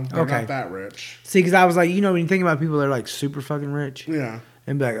 So, they're Okay. not that rich. See, because I was like, you know, when you think about people that are like super fucking rich, Yeah.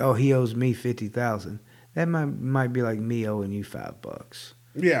 and be like, oh, he owes me $50,000. That might be like me owing you $5.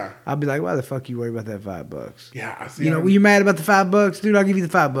 Yeah. I'll be like, why the fuck you worry about that $5? Yeah, I see. You know, when you're mad about the $5, dude, I'll give you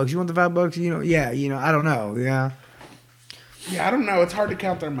the $5. You want the $5? You know, yeah, you know, I don't know, yeah. Yeah, I don't know. It's hard to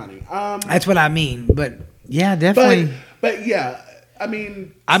count their money. That's what I mean, but yeah, definitely. But yeah, I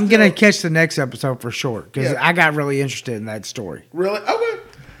mean, I'm gonna catch the next episode for sure because Yeah. I got really interested in that story. Really? Okay.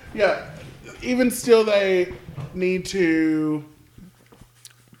 Yeah. Even still, they need to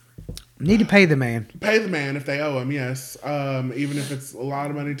Pay the man. pay the man if they owe him. Yes. Even if it's a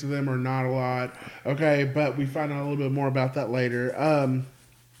lot of money to them or not a lot. Okay. But we find out a little bit more about that later.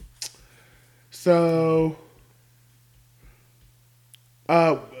 So.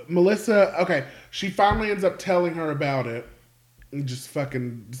 Melissa, okay, she finally ends up telling her about it and just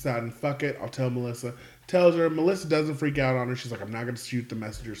fucking deciding, fuck it, I'll tell Melissa. Tells her, Melissa doesn't freak out on her. She's like, I'm not going to shoot the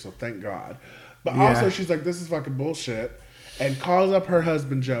messenger, so thank God. But also, she's like, this is fucking bullshit. And calls up her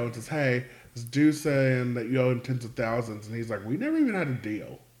husband, Joe, and says, hey, this dude saying that you owe him tens of thousands. And he's like, we never even had a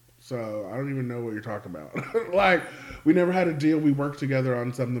deal. So I don't even know what you're talking about. Like, we never had a deal. We worked together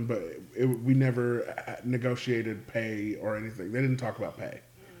on something, but we never negotiated pay or anything. They didn't talk about pay.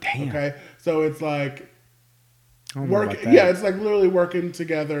 Damn. Okay? So it's like, Work. yeah, it's like literally working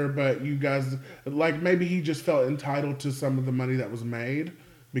together, but you guys, like, maybe he just felt entitled to some of the money that was made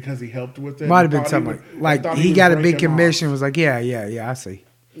because he helped with it. Might have been something like he got a big commission. Was like, yeah, I see.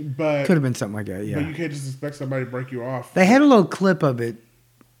 But could have been something like that. Yeah, but you can't just expect somebody to break you off. They had a little clip of it,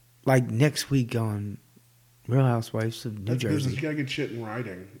 like next week on Real Housewives of New Jersey. Business. You gotta get shit in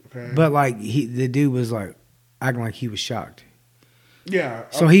writing, okay? But like the dude was like acting like he was shocked. Yeah.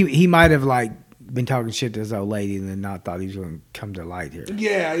 So he might have like been talking shit to his old lady and then not thought he was going to come to light here.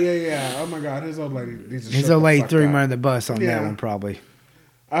 Yeah. Oh my God, his old lady needs to. His old lady threw him under the bus on that one, probably.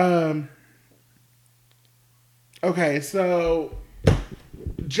 Okay, so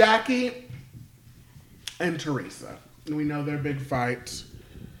Jackie and Teresa. We know their big fight.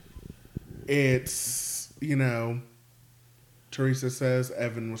 It's, you know, Teresa says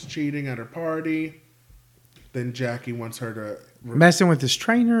Evan was cheating at her party. Then Jackie wants her to... Messing with his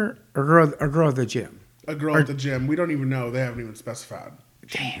trainer or girl at the gym? A girl at the gym. We don't even know. They haven't even specified.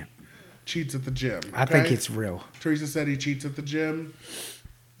 Damn. Cheats at the gym. I think it's real. Teresa said he cheats at the gym.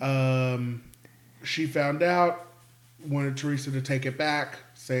 She found out, wanted Teresa to take it back,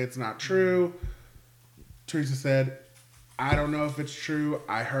 say it's not true. Teresa said, I don't know if it's true.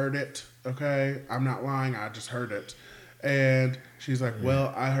 I heard it. Okay? I'm not lying. I just heard it. And she's like,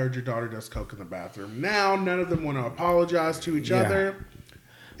 well, I heard your daughter does coke in the bathroom. Now, none of them want to apologize to each other.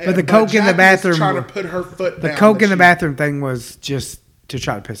 But the coke in the bathroom... trying to put her foot down. The coke in the bathroom thing was just to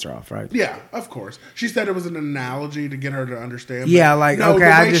try to piss her off, right? Yeah, of course. She said it was an analogy to get her to understand. Yeah, like, no, okay,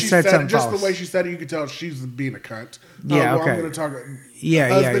 I just said something just false. The way she said it, you could tell she's being a cunt. Yeah, okay. I'm going to talk...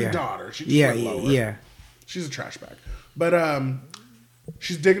 Husband, daughter. She just went lower. Yeah. She's a trash bag. But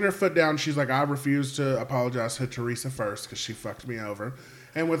she's digging her foot down. She's like, I refuse to apologize to Teresa first because she fucked me over.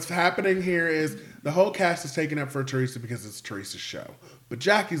 And what's happening here is the whole cast is taking up for Teresa because it's Teresa's show. But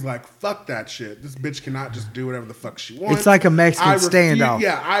Jackie's like, fuck that shit. This bitch cannot just do whatever the fuck she wants. It's like a Mexican standoff.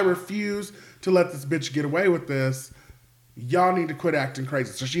 Yeah, I refuse to let this bitch get away with this. Y'all need to quit acting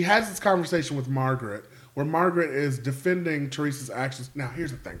crazy. So she has this conversation with Margaret where Margaret is defending Teresa's actions. Now,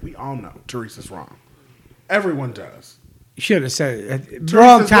 here's the thing. We all know Teresa's wrong. Everyone does. You should have said it.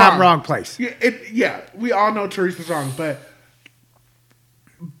 Wrong time, wrong place. Yeah, we all know Teresa's wrong, but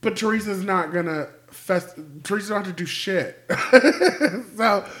Teresa's not gonna Teresa don't have to do shit.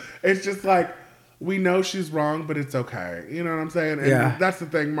 So it's just like we know she's wrong, but it's okay. You know what I'm saying? And that's the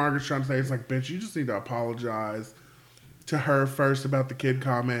thing Margaret's trying to say. It's like, bitch, you just need to apologize to her first about the kid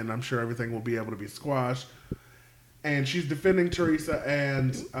comment, and I'm sure everything will be able to be squashed. And she's defending Teresa,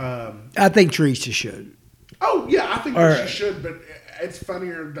 and I think Teresa should. Oh yeah, I think that she should, but it's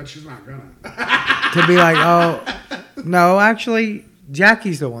funnier that she's not gonna. To be like, oh no, actually,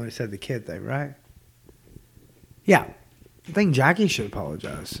 Jackie's the one who said the kid thing, right? Yeah, I think Jackie should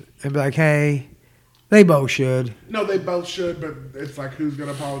apologize and be like, hey. They both should. No, they both should, but it's like who's going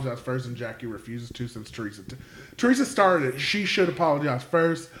to apologize first, and Jackie refuses to since Teresa started it. She should apologize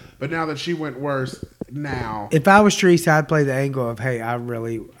first, but now that she went worse, now. If I was Teresa, I'd play the angle of, hey, I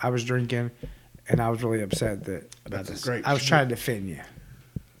was drinking, and I was really upset about this. Great. I was trying to defend you.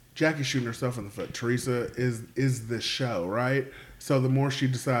 Jackie's shooting herself in the foot. Teresa is this show, right? So the more she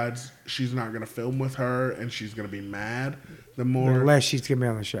decides she's not going to film with her and she's going to be mad, the less she's going to be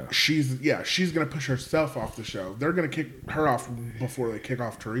on the show. She's going to push herself off the show. They're going to kick her off before they kick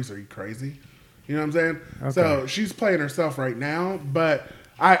off Teresa. Are you crazy? You know what I'm saying? Okay. So she's playing herself right now, but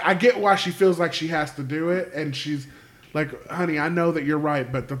I get why she feels like she has to do it, and she's like, honey, I know that you're right,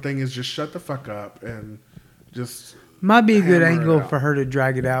 but the thing is just shut the fuck up and just... Might be a good angle for her to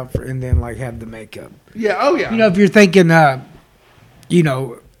drag it out and then like have the makeup. Yeah, oh yeah. You know, if you're thinking,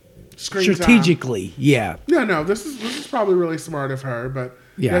 Screen strategically, time. Yeah. Yeah, no, this is probably really smart of her, but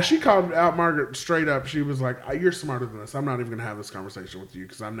yeah, she called out Margaret straight up. She was like, "You're smarter than this. I'm not even going to have this conversation with you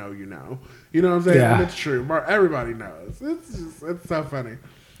because I know you know." You know what I'm saying? Yeah. And it's true. Everybody knows. It's so funny.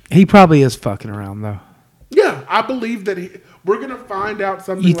 He probably is fucking around though. Yeah, I believe that we're going to find out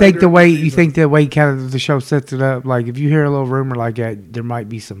something. You think the way kind of the show sets it up, like if you hear a little rumor like that, there might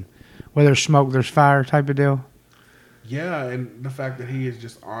be some, where there's smoke, there's fire type of deal. Yeah, and the fact that he is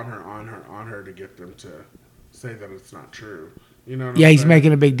just on her to get them to say that it's not true. You know what I'm he's saying?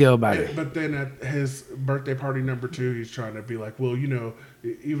 making a big deal about it. But then at his birthday party number 2, he's trying to be like, well, you know,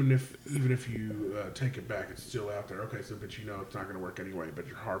 even if you take it back, it's still out there. Okay, so but you know it's not going to work anyway. But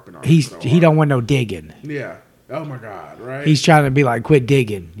you're harping on it. He don't want no digging. Yeah. Oh my God. Right. He's trying to be like, quit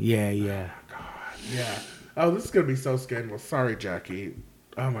digging. Yeah. Oh God. Yeah. Oh, this is going to be so scandalous. Sorry, Jackie.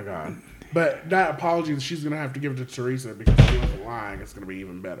 Oh my God. But that apology that she's going to have to give to Teresa because she wasn't lying, it's going to be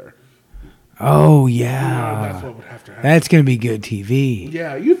even better. Oh, yeah. That's what would have to happen. That's going to be good TV.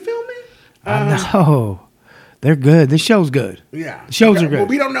 Yeah. You feel me? I know. They're good. This show's good. Yeah. The shows are good. Well,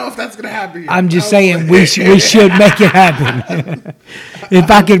 we don't know if that's going to happen yet. I'm just saying we should make it happen. If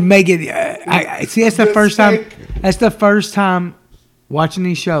I could make it. See, that's the first time. That's the first time watching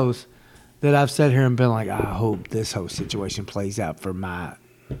these shows that I've sat here and been like, I hope this whole situation plays out for my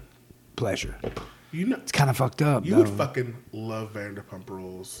pleasure. You know, it's kind of fucked up. You would fucking love Vanderpump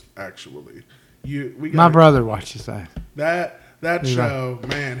Rules, actually. My brother watches that. That show,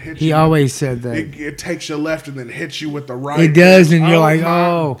 man, hits you. He always said that. It takes you left and then hits you with the right. It does, and you're like,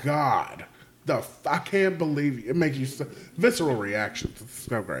 oh. God. I can't believe it. It makes you visceral reactions. It's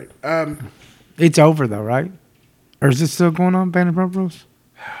so great. It's over, though, right? Or is it still going on, Vanderpump Rules?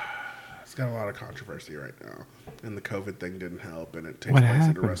 It's got a lot of controversy right now. And the COVID thing didn't help, and it takes place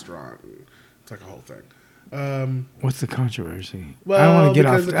at a restaurant. It's like a whole thing. What's the controversy? Well, I don't want to get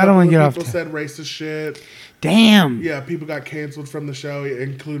off. I don't want to get off. People said racist shit. Damn. Yeah, people got canceled from the show,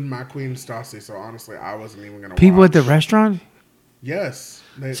 including my queen Stassi. So honestly, I wasn't even gonna. People at the restaurant. Yes.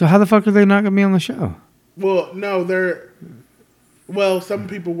 So how the fuck are they not gonna be on the show? Well, no, some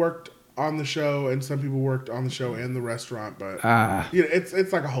people worked on the show, and some people worked on the show and the restaurant. But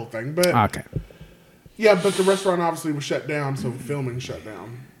it's like a whole thing. But okay. Yeah, but the restaurant obviously was shut down, so filming shut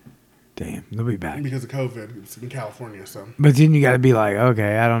down. Damn, they'll be back. Because of COVID. It's in California, so. But then you got to be like,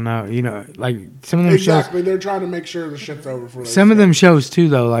 okay, I don't know. You know, like some of them shows. Exactly. They're trying to make sure the shit's over for some of them shows, too,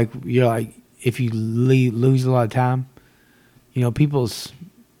 though, like, you're like, if you lose a lot of time, you know, people's,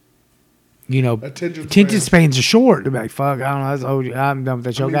 you know, attention spans are short. They're like, fuck, I don't know. That's old. I'm done with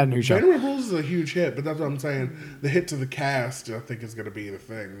that show. Got a new show. Vanderpump Rules is a huge hit, but that's what I'm saying. The hit to the cast, I think, is going to be the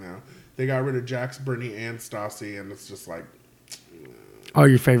thing now. They got rid of Jax, Brittany, and Stassi, and it's just like... All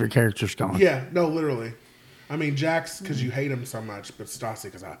your favorite characters gone. Yeah, no, literally. I mean, Jax, because you hate him so much, but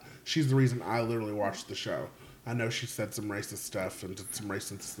Stassi, because she's the reason I literally watched the show. I know she said some racist stuff and did some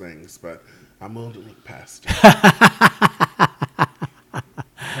racist things, but I'm willing to look past it.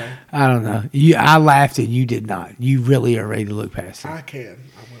 Okay? I don't know. I laughed and you did not. You really are ready to look past it. I can.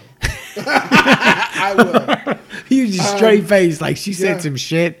 I will. I will. You just straight face like she said some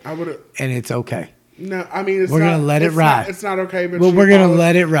shit. I would, and it's okay. No, I mean, we're gonna let it ride. It's not okay, but we're gonna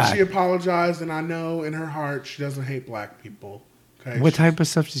let it ride. She apologized, and I know in her heart she doesn't hate black people. Okay. What type of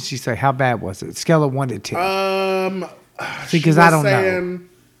stuff did she say? How bad was it? Scale of 1 to 10. See, because I don't know.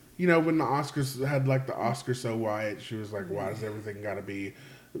 You know, when the Oscars had like the Oscar so white, she was like, "Why does everything got to be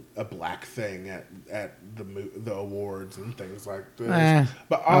a black thing at the awards and things like this.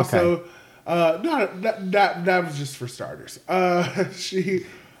 But also, that was just for starters. She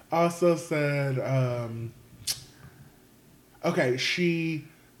also said, she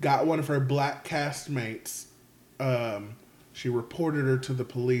got one of her black castmates. She reported her to the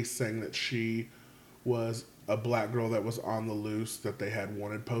police saying that she was a black girl that was on the loose that they had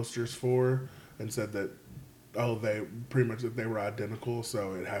wanted posters for, and said that they pretty much that they were identical,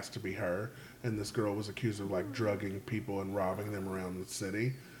 so it has to be her. And this girl was accused of like drugging people and robbing them around the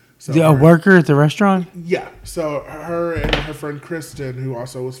city. So a worker at the restaurant? Yeah. So her and her friend Kristen, who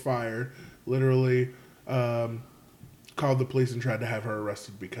also was fired, literally called the police and tried to have her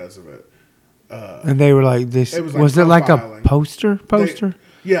arrested because of it. And they were like, "This was it like a poster?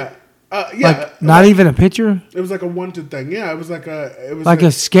 Yeah. Like not even a picture. It was like a wanted thing. Yeah, it was like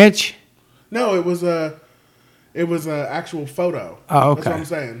a sketch. No, it was a actual photo. Oh, okay.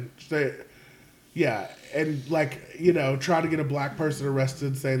 That's what I'm saying. And try to get a black person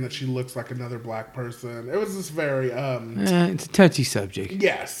arrested, saying that she looks like another black person. It was just very. It's a touchy subject.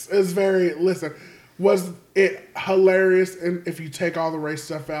 Yes, it was very. Listen, was it hilarious? And if you take all the race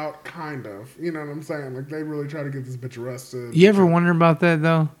stuff out, kind of. You know what I'm saying? Like they really try to get this bitch arrested. You ever wonder about that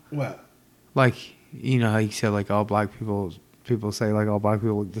though? What? Like, you know how you said like all black people say like all black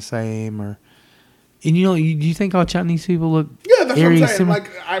people look the same, or and do you think all Chinese people look? Yeah, that's what I'm saying. Similar?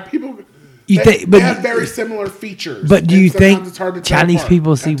 Like they have very similar features. But do you think Chinese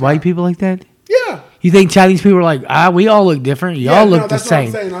people see white people like that? Yeah. You think Chinese people are like, we all look different. Y'all look the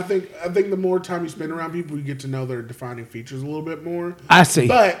same. That's what I'm saying. I think the more time you spend around people, you get to know their defining features a little bit more. I see.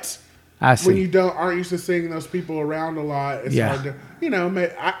 But I see. When you aren't used to seeing those people around a lot, it's hard to,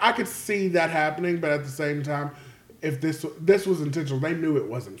 I could see that happening, but at the same time, if this was intentional, they knew it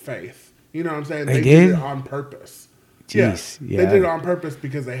wasn't Faith. You know what I'm saying? They did it on purpose. Jeez. Yeah. They did it on purpose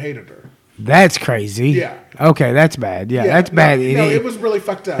because they hated her. That's crazy. Yeah. Okay, that's bad. Yeah, that's bad. No, it was really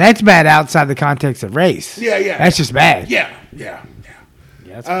fucked up. That's bad outside the context of race. Yeah. That's just bad. Yeah.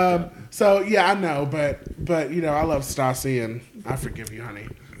 So I know, but I love Stassi and I forgive you, honey.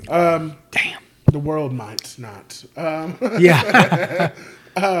 Damn. The world might not. Yeah.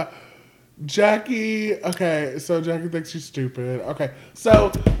 Jackie. Okay, so Jackie thinks she's stupid. Okay,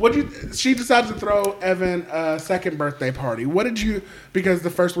 so she decided to throw Evan a second birthday party. What did you? Because the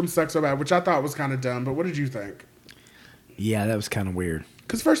first one sucked so bad, which I thought was kind of dumb. But what did you think? Yeah, that was kind of weird.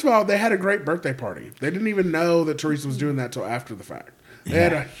 Because first of all, they had a great birthday party. They didn't even know that Teresa was doing that till after the fact. They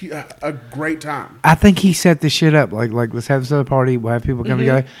had a great time. I think he set this shit up. Like let's have this other party. We'll have people come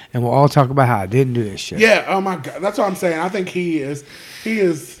together, and we'll all talk about how I didn't do this shit. Yeah. Oh my God. That's what I'm saying. I think he's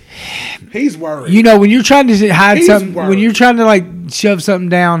worried. You know, when you're trying to hide something, worried. when you're trying to like shove something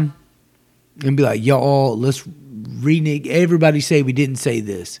down, and be like, y'all, let's renege. Everybody say we didn't say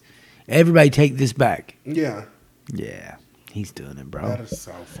this. Everybody take this back. Yeah. Yeah. He's doing it, bro. That is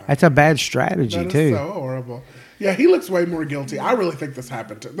so funny. That's a bad strategy, that too. That is so horrible. Yeah, he looks way more guilty. I really think this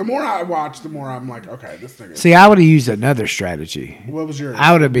happened. The more I watch, the more I'm like, okay, this thing is... See, I would have used another strategy. What was yours?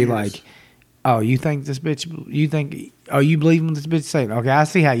 I would have been like, oh, you think this bitch... you believe in this bitch saying? Okay, I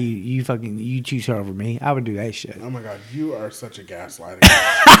see how you choose her over me. I would do that shit. Oh, my God. You are such a gaslighter.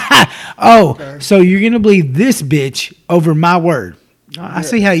 Okay. So you're going to believe this bitch over my word. I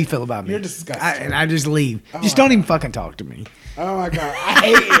see how you feel about me. You're disgusting. And I just leave. Just don't even fucking talk to me. Oh, my God. I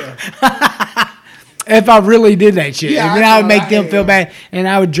hate you. If I really did that shit. Yeah, and then I would make them feel bad. And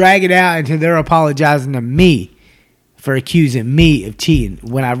I would drag it out until they're apologizing to me for accusing me of cheating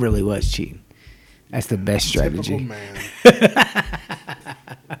when I really was cheating. That's the best strategy. Typical man.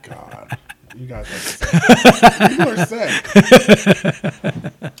 God. You guys are sick. People are sick.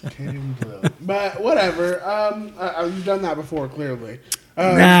 Can't even do it. But whatever. You've done that before, clearly.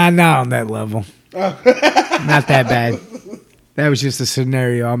 Nah, not on that level. Not that bad. That was just a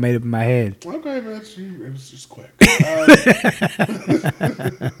scenario I made up in my head. Okay, but it was just quick.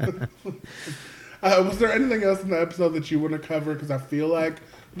 Was there anything else in the episode that you want to cover? Because I feel like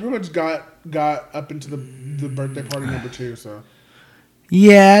we pretty much got up into the birthday party number 2. So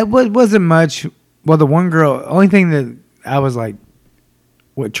yeah, it wasn't much. Well, the one girl, only thing that I was like,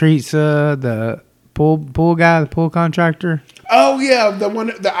 what Teresa, the pool guy, the pool contractor. Oh yeah,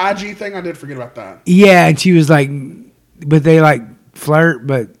 the IG thing. I did forget about that. Yeah, and she was like. But they like flirt,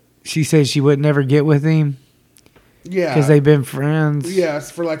 but she said she would never get with him. Yeah. Because they've been friends. Yes,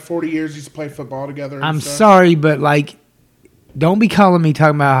 for like 40 years, used to play football together. I'm sorry, but like, don't be calling me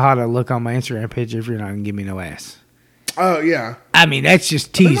talking about how to look on my Instagram picture if you're not going to give me no ass. Oh, yeah. I mean, that's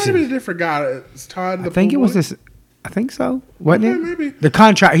just teasing. It might have been a different guy. It's Todd. I think it was this. I think so. Wasn't it? Maybe. The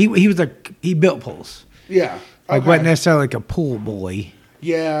contract. He built pools. Yeah. Like, wasn't necessarily like a pool boy.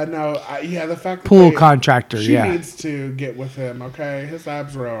 Yeah, no, the fact that Pool contractor, she yeah. needs to get with him, okay? His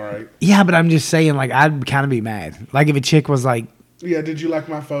abs are all right. Yeah, but I'm just saying, like, I'd kind of be mad. Like, if a chick was like, Yeah, did you like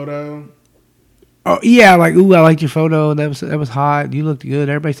my photo? oh, yeah, like, ooh, I liked your photo. That was hot. You looked good.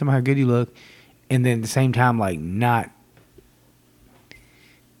 Everybody told me how good you look. And then at the same time, like, not,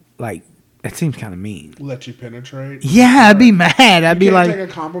 like, that seems kind of mean. Let you penetrate? Yeah, I'd be mad. I'd be You can't like, take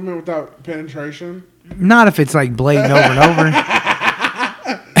a compliment without penetration? not if it's like blading over and over.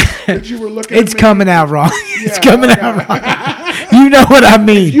 That you were looking It's at me? coming out wrong. It's Yeah, coming okay. out wrong. You know what I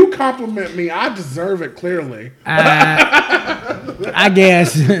mean. If you compliment me, I deserve it, clearly. I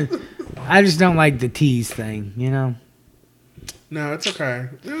guess. I just don't like the tease thing, you know? No, it's okay.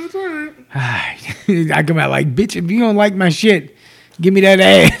 No, it's all right. I come out like, bitch, if you don't like my shit, give me that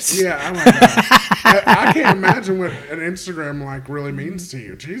ass. Yeah, oh my God. I can't imagine what an Instagram like really means to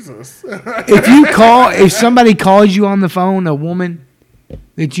you. Jesus. If somebody calls you on the phone, a woman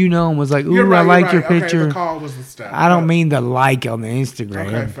that you know and was like, ooh, You're right, I like your Okay, picture. the call was the step. I don't mean the like on the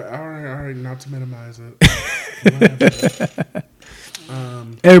Instagram. Okay, all right, not to minimize it.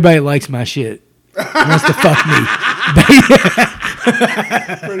 Everybody likes my shit. Wants to fuck me.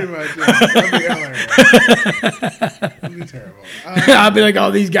 Pretty much, yeah. That'd be hilarious. That'd be terrible. I'll be like,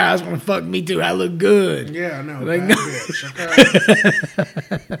 all these guys want to fuck me too. I look good. Yeah, no, Like, bad no. bitch,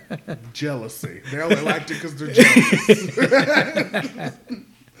 okay? Jealousy. They only liked it because they're jealous.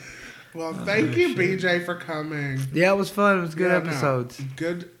 Well, thank you, BJ, for coming. Yeah, it was fun. It was good Yeah, no, episodes.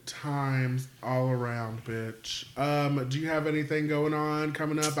 good times all around, bitch. Do you have anything going on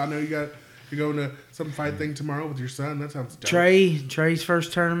coming up? I know you're going to some fight thing tomorrow with your son. That sounds dope. Trey's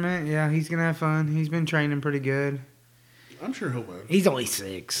first tournament. Yeah, he's gonna have fun. He's been training pretty good. I'm sure he'll win. He's only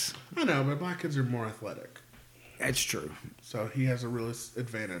 6. I know, but black kids are more athletic, That's true. so he has a real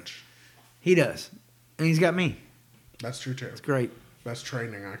advantage. He does, and he's got me. That's true too. It's great. Best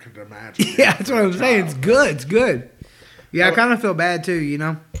training I could imagine. Yeah, that's what I'm saying. It's good. It's good. Yeah, I Oh. kind of feel bad too. You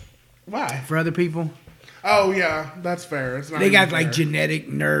know, Why? for other people. Oh yeah, that's fair. It's not. They got even like fair. genetic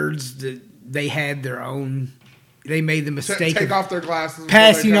nerds that they had their own. They made the mistake Take of off their glasses. before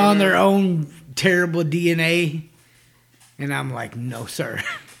passing they come on in. their own terrible DNA, and I'm like, no, sir.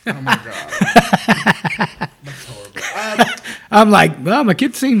 Oh my god, that's horrible. I'm like, well, my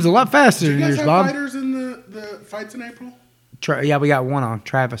kid seems a lot faster You than guys yours, have Bob. fighters in the fights in April? Yeah, we got one on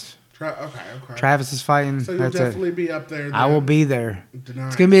Travis. Okay. Travis is fighting. So you'll That's definitely it. be up there. Then. I will be there. Denied.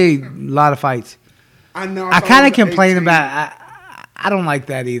 It's gonna be a lot of fights. I know. I thought kind it of was complain 18. about. I don't like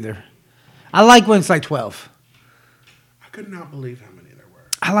that either. I like when it's like 12. I could not believe how many there were.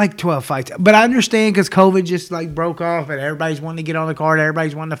 I like 12 fights, but I understand because COVID just like broke off and everybody's wanting to get on the card.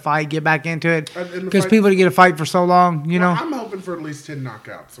 Everybody's wanting to fight, get back into it. And the Because fight- people to get a fight for so long, you know. I'm hoping for at least 10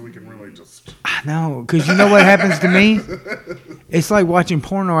 knockouts so we can really just. I know, because you know what happens to me? It's like watching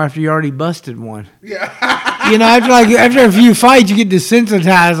porno after you already busted one. Yeah. You know, after a few fights, you get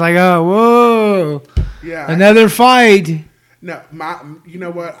desensitized. Like, oh, whoa, Yeah. another fight. No, you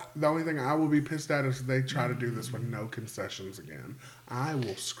know what? The only thing I will be pissed at is if they try to do this with no concessions again. I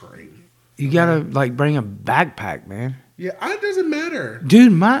will scream. You gotta like bring a backpack, man. Yeah, it doesn't matter.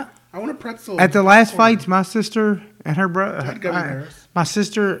 Dude, I want a pretzel. at the last popcorn. fights, my sister and her I'd brother, go bears. my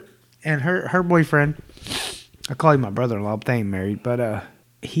sister and her boyfriend. I call him my brother-in-law, but they ain't married. But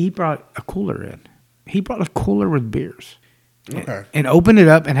he brought a cooler in. He brought a cooler with beers. Okay. And opened it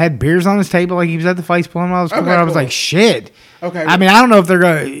up and had beers on his table like he was at the fights pulling all his cooler. Okay, I was cool. like, shit. Okay. I mean, I don't know if they're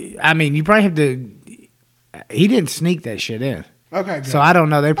going to. I mean, you probably have to. He didn't sneak that shit in. Okay, good. So I don't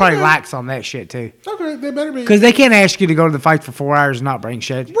know. They probably Okay. lax on that shit too. Okay, they better be. Because they can't ask you to go to the fight for 4 hours and not bring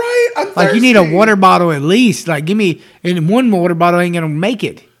shit. Right, I'm Like, you need a thirsty. water bottle at least. Like, give me. And one water bottle ain't going to make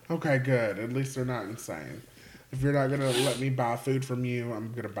it. Okay, good. At least they're not insane. If you're not going to let me buy food from you, I'm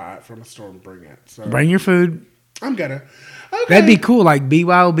going to buy it from a store and bring it. So Bring your food. I'm going to. Okay. That'd be cool. Like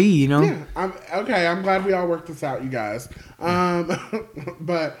BYOB, you know? Yeah, I'm glad we all worked this out, you guys.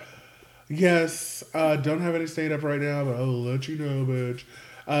 But yes, don't have any stayed up right now, but I'll let you know, bitch.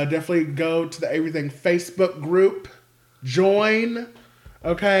 Definitely go to the Everything Facebook group. Join.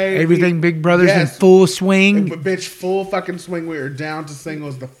 Okay. Everything Big Brother's in Yes. full swing. But bitch, full fucking swing. We are down to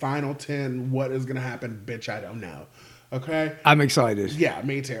singles, the final 10. What is gonna happen, bitch? I don't know. Okay. I'm excited. Yeah,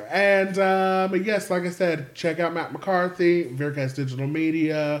 me too. And but yes, like I said, check out Matt McCarthy, Veracast Digital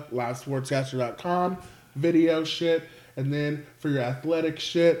Media, LiveSportscaster.com, video shit, and then for your athletic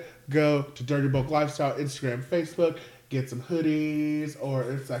shit, go to Dirty Bulk Lifestyle, Instagram, Facebook, get some hoodies, or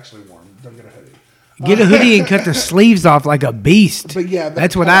it's actually warm. Don't get a hoodie. Get a hoodie and cut the sleeves off like a beast. But yeah,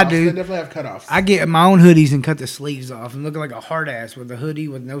 that's what I do. They definitely have cutoffs. I get my own hoodies and cut the sleeves off and look like a hard ass with a hoodie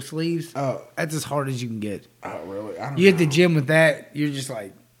with no sleeves. Oh, that's as hard as you can get. Oh, really? You hit the gym with that, you're just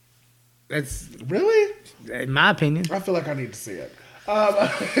like, that's really, in my opinion. I feel like I need to see it.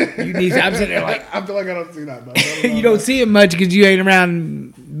 You need. I'm sitting there like, I feel like I don't see that much. You don't see it much because you ain't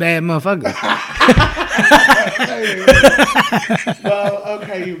around bad motherfuckers. Well,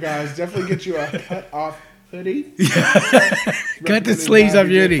 okay, you guys, definitely get you a cut off hoodie. Cut the sleeves off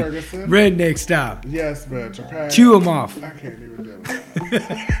your hoodie, redneck style. Yes, bitch. Okay. Chew them off. I can't even do it.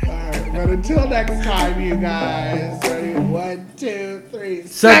 All right, but until next time, you guys. Ready? 1, 2, 3.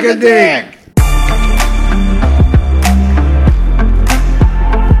 Suck a dick.